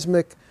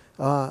seismic,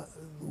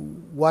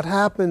 what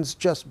happens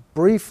just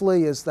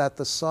briefly is that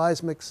the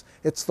seismic,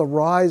 it's the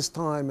rise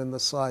time in the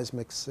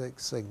seismic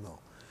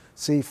signal.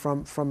 See,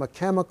 from a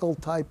chemical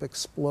type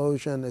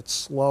explosion, it's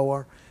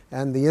slower,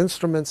 and the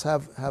instruments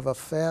have a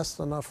fast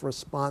enough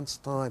response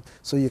time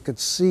so you could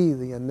see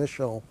the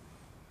initial,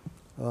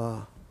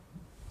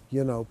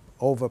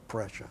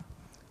 overpressure.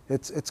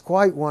 It's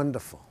quite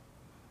wonderful.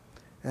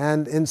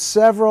 And in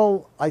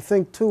several, I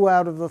think 2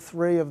 out of the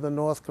 3 of the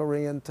North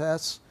Korean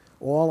tests,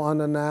 all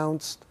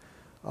unannounced,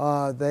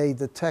 they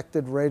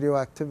detected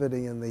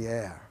radioactivity in the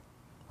air.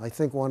 I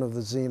think one of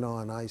the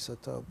xenon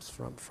isotopes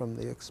from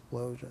the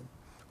explosion,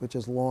 which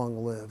is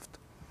long-lived.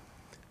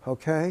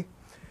 Okay?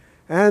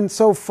 And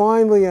so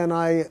finally, and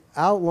I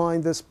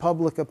outlined this,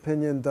 public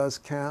opinion does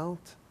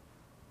count.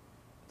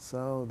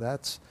 So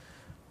that's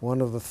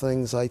one of the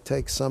things I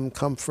take some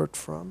comfort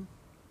from.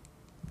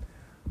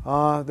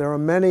 There are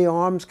many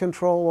arms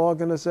control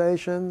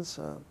organizations.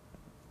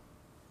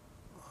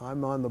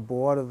 I'm on the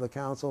board of the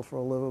Council for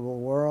a Livable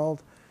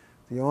World.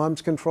 The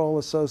Arms Control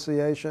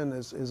Association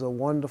is a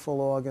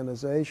wonderful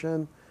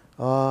organization,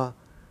 in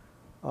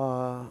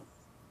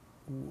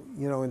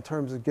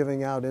terms of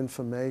giving out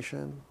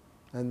information,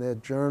 and their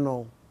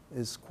journal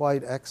is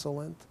quite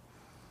excellent.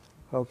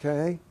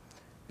 Okay?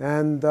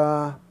 And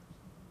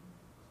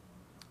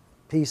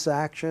Peace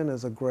Action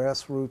is a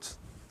grassroots,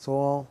 it's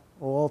all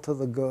to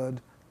the good.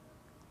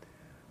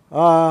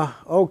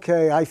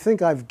 Okay, I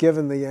think I've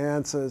given the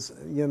answers.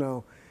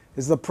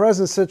 Is the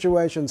present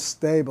situation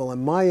stable?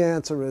 And my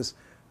answer is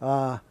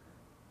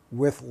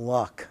with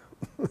luck.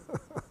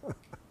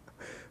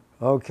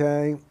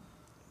 Okay?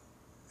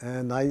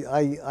 And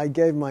I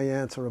gave my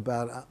answer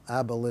about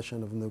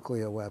abolition of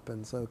nuclear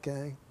weapons,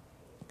 okay?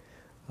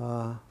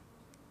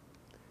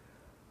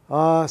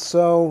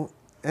 So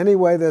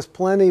anyway, there's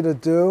plenty to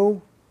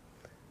do.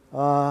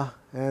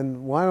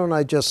 And why don't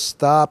I just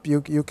stop?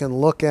 You can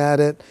look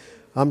at it.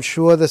 I'm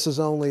sure this is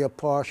only a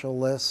partial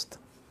list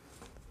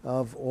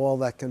of all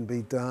that can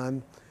be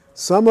done.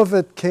 Some of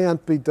it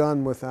can't be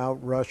done without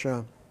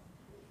Russia,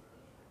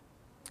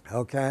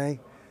 okay?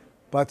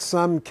 But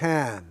some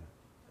can.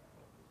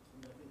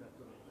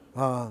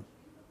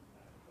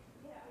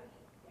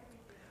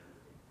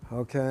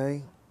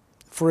 Okay?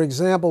 For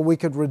example, we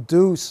could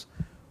reduce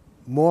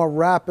more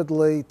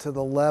rapidly to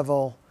the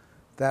level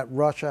that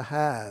Russia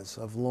has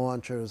of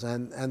launchers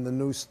and the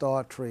New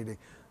START treaty.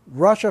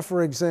 Russia,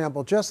 for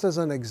example, just as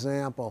an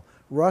example,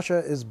 Russia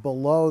is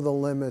below the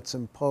limits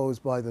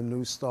imposed by the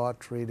New START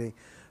treaty.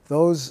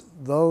 Those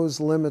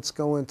limits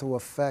go into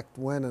effect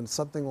when? In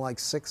something like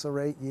 6 or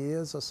 8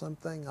 years or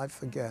something? I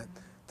forget.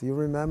 Do you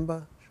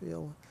remember,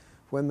 Sheila?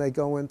 When they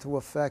go into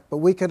effect. But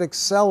we could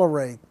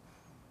accelerate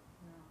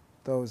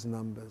those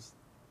numbers.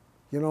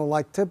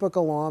 Like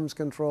typical arms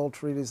control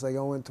treaties, they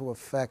go into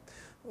effect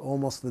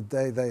almost the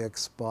day they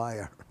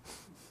expire.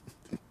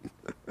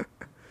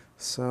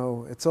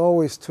 So it's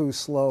always too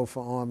slow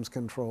for arms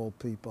control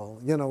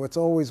people. It's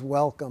always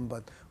welcome,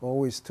 but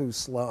always too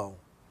slow.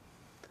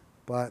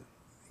 But,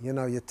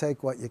 you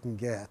take what you can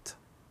get.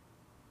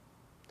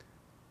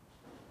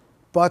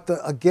 But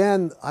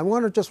again, I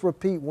want to just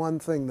repeat one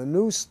thing. The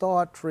New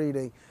START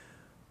treaty,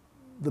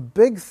 the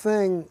big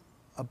thing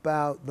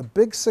about the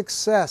big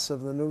success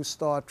of the New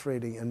START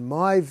treaty, in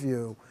my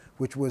view,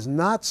 which was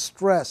not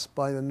stressed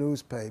by the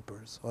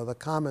newspapers or the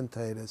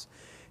commentators,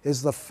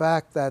 is the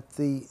fact that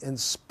the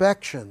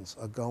inspections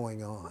are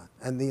going on.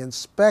 And the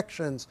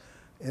inspections,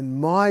 in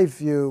my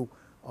view,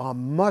 are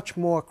much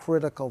more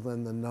critical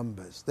than the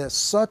numbers. There's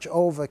such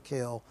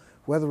overkill,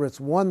 whether it's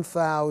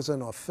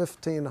 1,000 or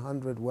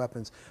 1,500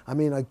 weapons. I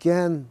mean,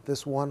 again,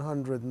 this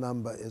 100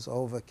 number is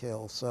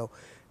overkill. So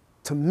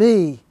to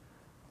me,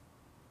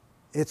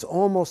 it's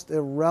almost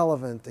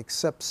irrelevant,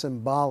 except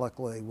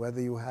symbolically, whether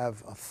you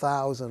have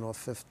 1,000 or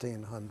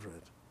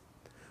 1,500.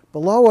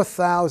 Below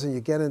 1,000,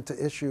 you get into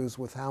issues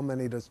with how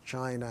many does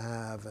China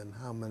have and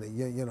how many,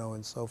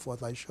 and so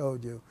forth. I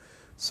showed you.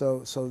 So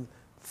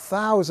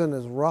 1,000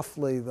 is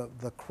roughly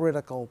the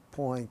critical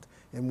point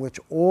in which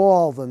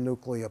all the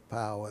nuclear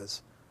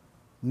powers,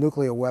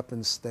 nuclear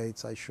weapons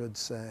states, I should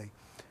say,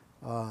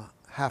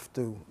 have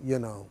to,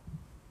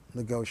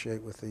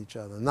 negotiate with each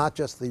other, not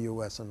just the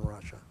U.S. and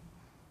Russia.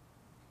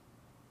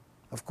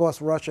 Of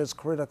course, Russia is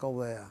critical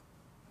there.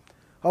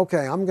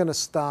 Okay, I'm going to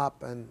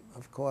stop, and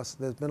of course,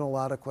 there's been a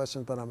lot of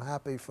questions, but I'm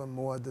happy for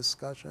more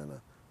discussion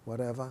or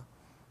whatever.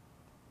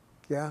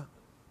 Yeah?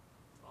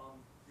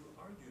 You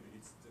argued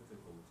it's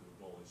difficult to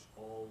abolish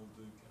all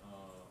the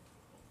nuclear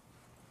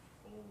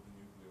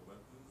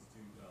weapons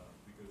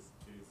because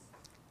it is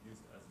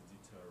used as a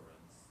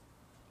deterrence.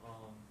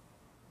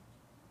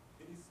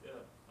 If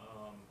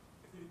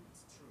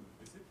it's true,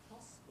 is it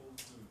possible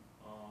to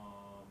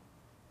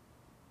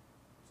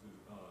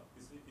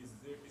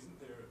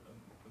isn't there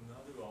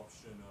another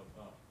option of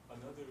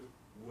another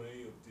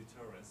way of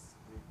deterrence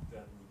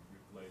that would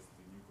replace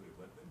the nuclear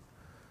weapons?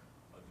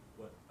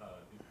 What is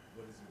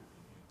your opinion?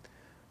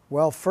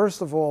 Well,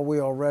 first of all, we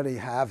already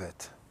have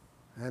it,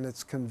 and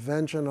it's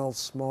conventional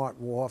smart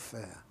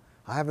warfare.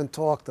 I haven't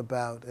talked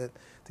about it.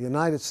 The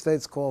United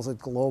States calls it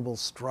global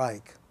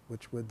strike,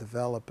 which we're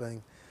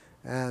developing,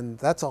 and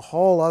that's a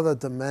whole other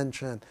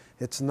dimension.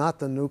 It's not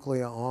the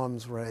nuclear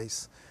arms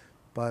race,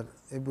 but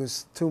it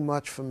was too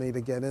much for me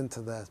to get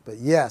into that. But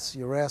yes,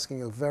 you're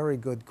asking a very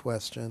good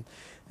question,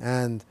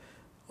 and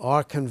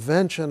our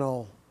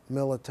conventional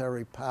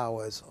military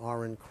powers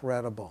are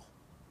incredible.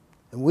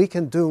 And we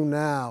can do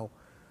now,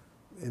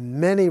 in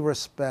many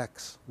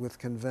respects, with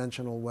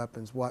conventional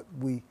weapons, what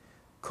we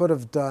could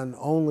have done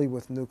only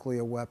with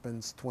nuclear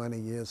weapons 20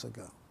 years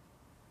ago,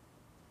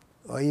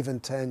 or even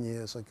 10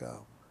 years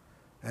ago.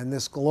 And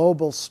this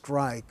global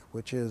strike,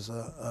 which is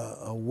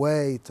a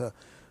way to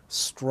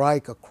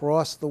strike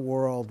across the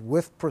world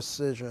with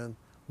precision,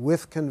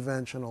 with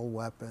conventional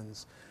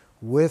weapons,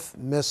 with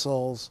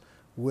missiles,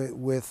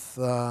 with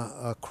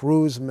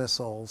cruise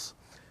missiles,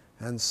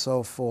 and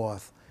so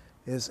forth,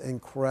 is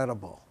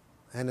incredible.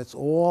 And it's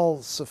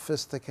all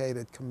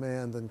sophisticated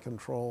command and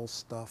control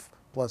stuff,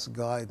 plus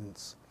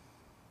guidance.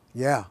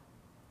 Yeah.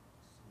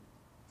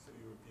 So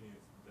your opinion is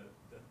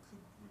that could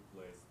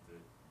replace the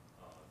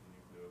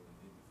nuclear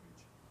weapon in the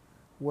future?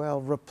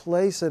 Well,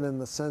 replace it in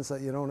the sense that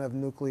you don't have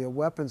nuclear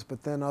weapons,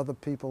 but then other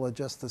people are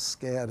just as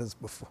scared as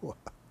before.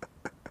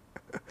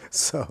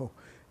 So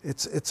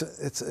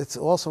it's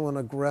also an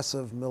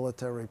aggressive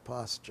military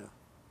posture.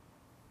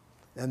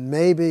 And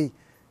maybe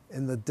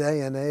in the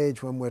day and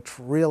age when we're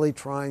really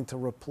trying to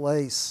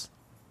replace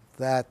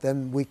that,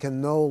 then we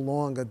can no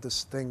longer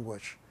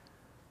distinguish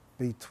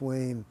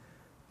between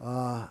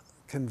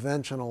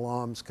conventional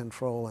arms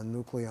control and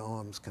nuclear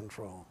arms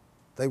control.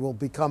 They will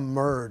become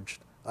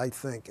merged, I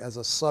think, as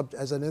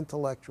an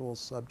intellectual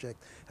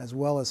subject as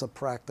well as a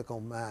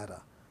practical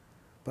matter.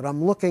 But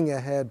I'm looking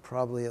ahead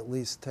probably at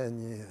least 10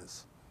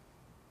 years.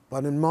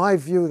 But in my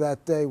view,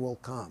 that day will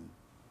come.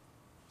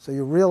 So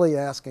you're really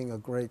asking a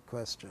great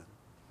question.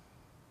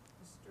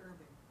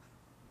 Disturbing.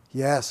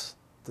 Yes,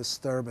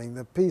 disturbing.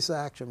 The peace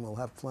action will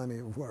have plenty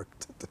of work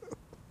to do.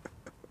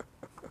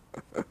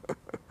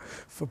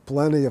 For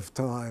plenty of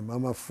time,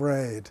 I'm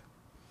afraid.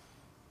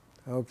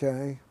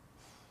 Okay?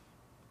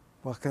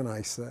 What can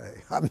I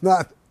say? I'm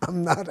not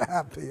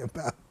happy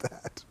about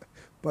that,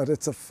 but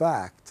it's a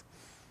fact.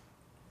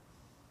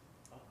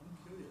 I'm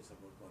curious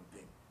about one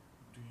thing.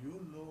 Do you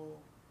know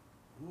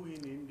who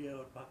in India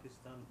or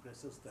Pakistan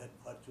presses that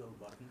virtual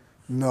button?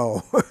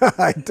 No,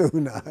 I do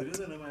not. The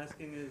reason I'm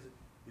asking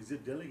is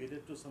it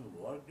delegated to some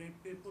war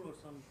great people or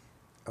some?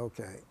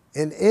 Okay.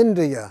 In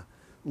India,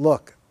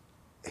 look,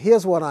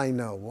 here's what I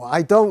know.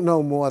 I don't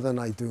know more than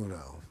I do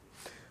know.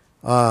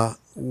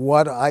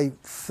 What I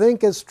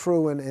think is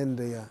true in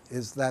India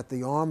is that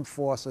the armed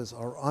forces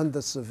are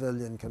under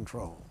civilian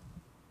control.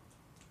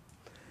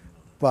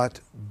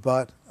 But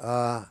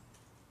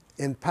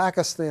in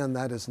Pakistan,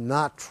 that is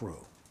not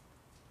true.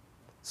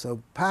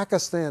 So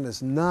Pakistan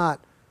is not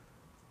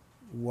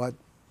what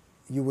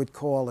you would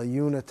call a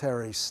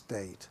unitary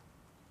state.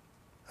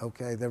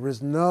 Okay, there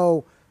is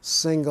no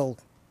single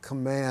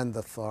command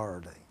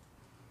authority.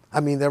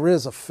 I mean, there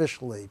is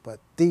officially, but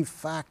de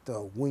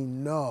facto, we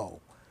know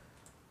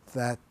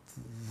that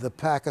the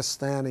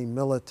Pakistani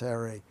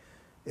military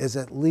is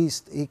at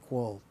least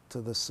equal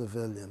to the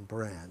civilian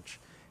branch.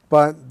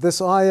 But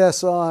this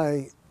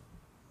ISI,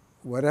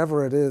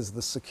 whatever it is,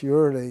 the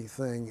security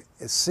thing,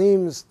 it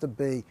seems to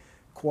be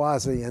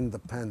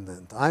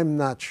quasi-independent. I'm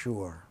not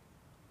sure.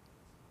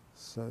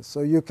 So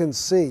you can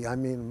see, I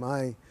mean,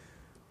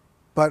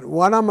 but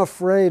what I'm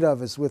afraid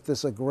of is with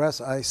this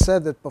aggressive, I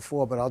said it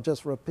before, but I'll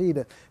just repeat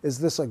it, is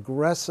this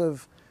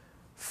aggressive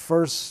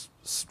first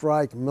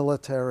strike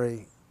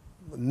military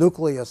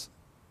nuclear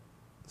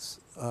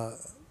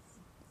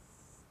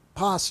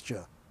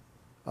posture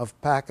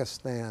of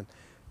Pakistan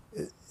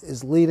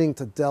is leading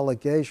to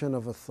delegation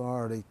of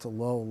authority to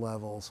low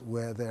levels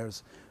where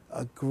there's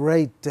a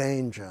great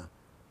danger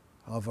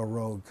of a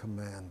rogue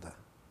commander.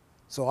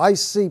 So I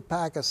see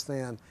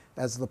Pakistan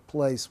as the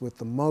place with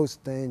the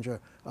most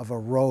danger of a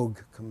rogue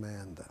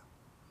commander.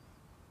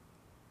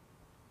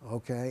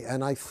 Okay?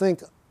 And I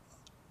think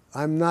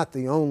I'm not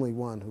the only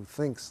one who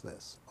thinks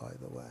this, by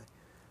the way.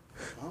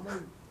 How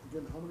many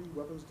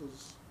weapons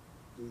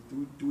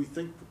do we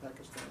think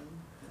Pakistan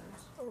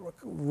has?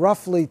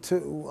 Roughly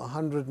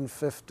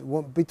 250,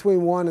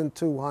 between 1 and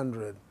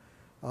 200.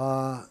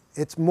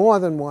 It's more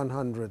than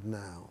 100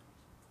 now.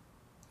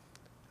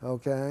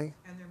 Okay?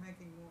 And they're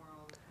making more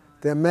all the time.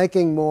 They're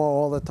making more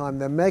all the time.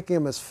 They're making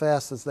them as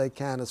fast as they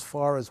can, as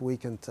far as we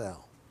can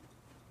tell.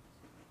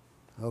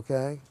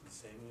 Okay?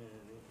 Same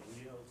in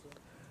India also?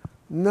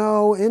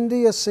 No,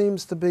 India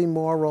seems to be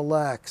more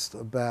relaxed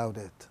about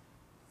it,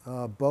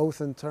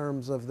 both in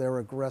terms of their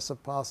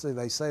aggressive policy.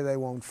 They say they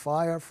won't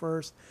fire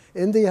first.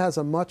 India has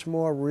a much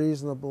more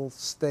reasonable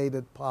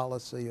stated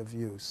policy of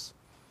use.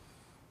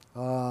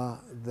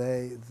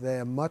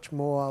 They're much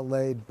more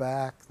laid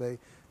back.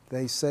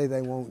 They say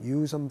they won't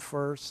use them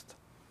first.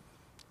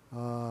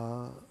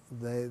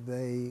 They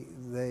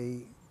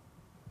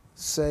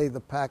say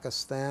the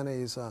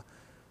Pakistanis are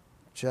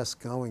just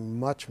going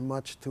much,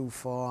 much too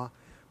far.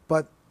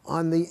 But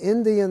on the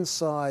Indian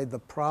side, the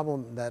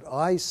problem that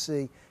I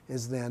see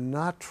is they're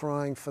not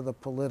trying for the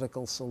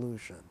political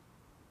solution.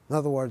 In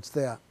other words,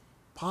 their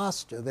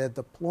posture, their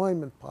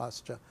deployment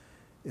posture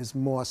is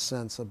more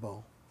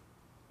sensible.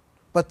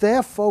 But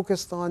they're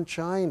focused on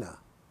China.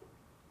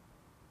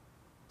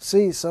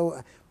 See,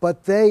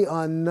 but they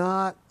are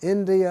not,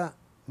 India,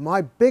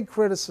 my big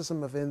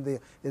criticism of India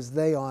is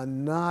they are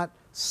not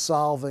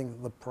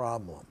solving the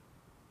problem.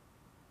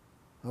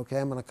 Okay,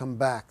 I'm going to come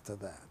back to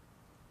that.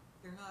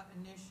 They're not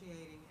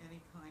initiating any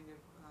kind of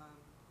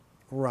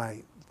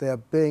Right. They're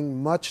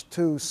being much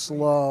too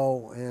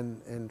slow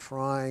in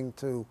trying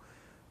to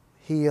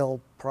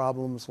heal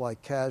problems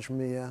like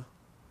Kashmir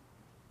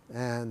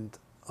and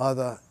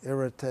other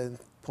irritant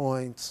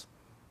points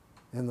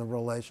in the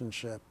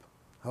relationship.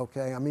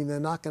 Okay, I mean, they're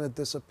not going to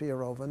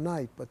disappear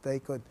overnight, but they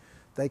could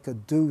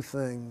do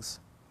things.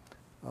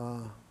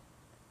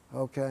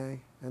 Okay,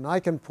 and I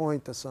can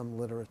point to some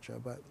literature,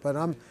 but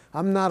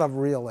I'm not a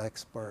real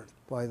expert,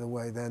 by the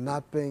way.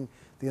 The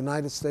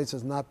United States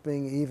is not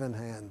being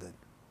even-handed,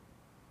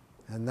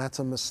 and that's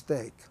a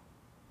mistake.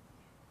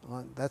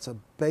 That's a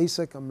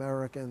basic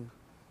American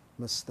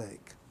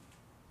mistake.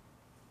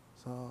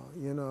 So,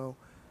 you know,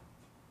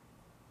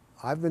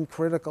 I've been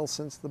critical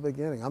since the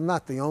beginning. I'm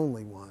not the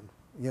only one,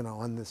 you know,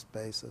 on this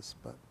basis,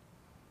 but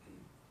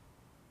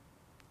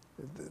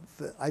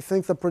I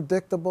think the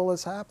predictable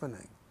is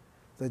happening.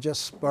 They're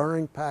just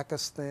spurring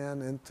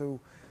Pakistan into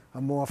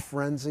a more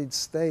frenzied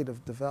state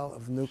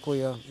of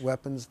nuclear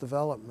weapons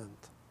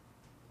development.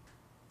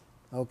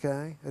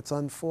 Okay? It's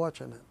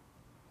unfortunate.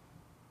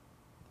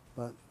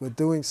 But we're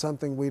doing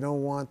something we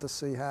don't want to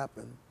see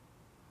happen.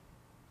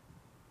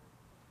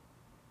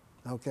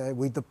 Okay?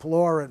 We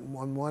deplore it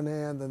on one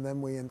hand and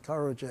then we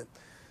encourage it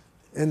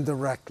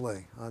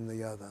indirectly on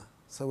the other.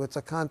 So it's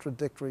a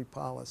contradictory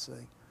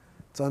policy.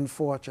 It's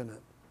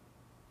unfortunate.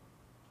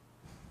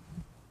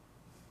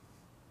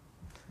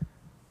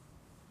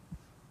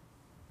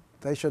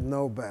 They should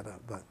know better,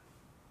 but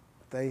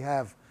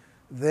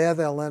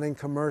they're letting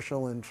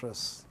commercial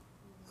interests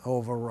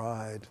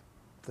override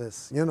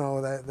this, you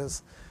know,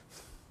 this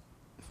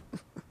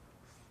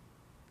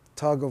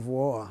tug of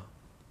war,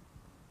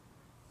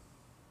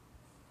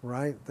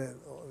 right? The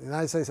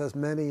United States has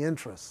many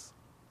interests.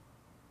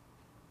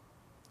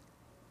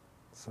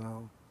 So. You're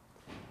saying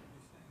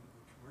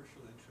the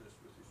commercial interest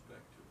with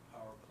respect to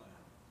power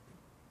plant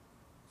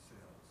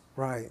sales.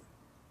 Right.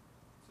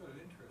 Sort of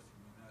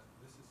interesting. I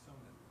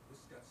mean, this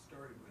got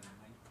started when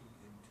in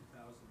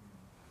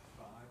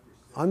 2005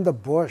 or 6. Under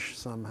Bush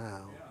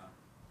somehow. Yeah.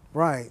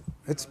 Right.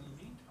 In It's the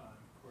meantime,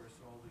 of course,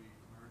 all the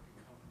American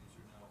companies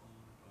are now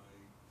owned by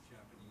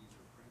Japanese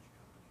or French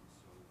companies.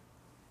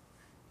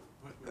 So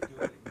what we're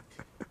doing.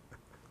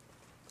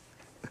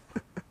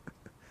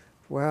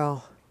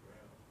 well,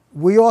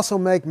 we also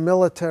make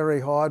military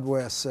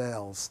hardware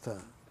sales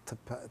to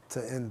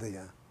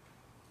India,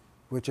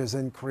 which is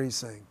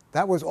increasing.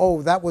 That was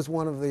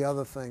one of the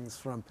other things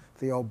from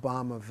the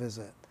Obama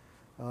visit,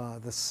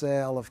 the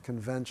sale of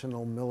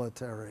conventional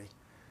military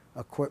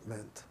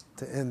equipment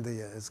to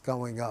India is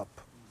going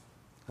up,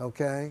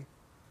 okay,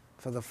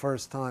 for the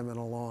first time in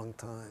a long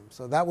time.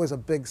 So that was a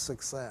big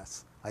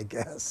success, I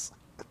guess.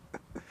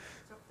 So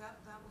that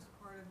was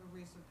part of a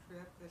recent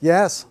trip?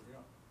 Yes,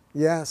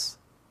 yes.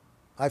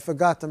 I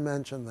forgot to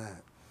mention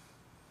that.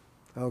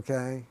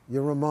 Okay,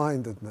 you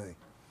reminded me.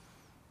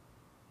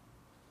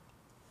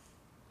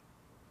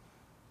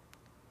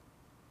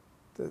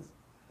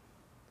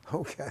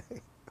 Okay.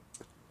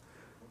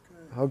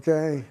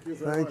 Okay.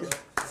 Thank you.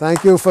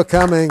 Thank you for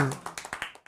coming.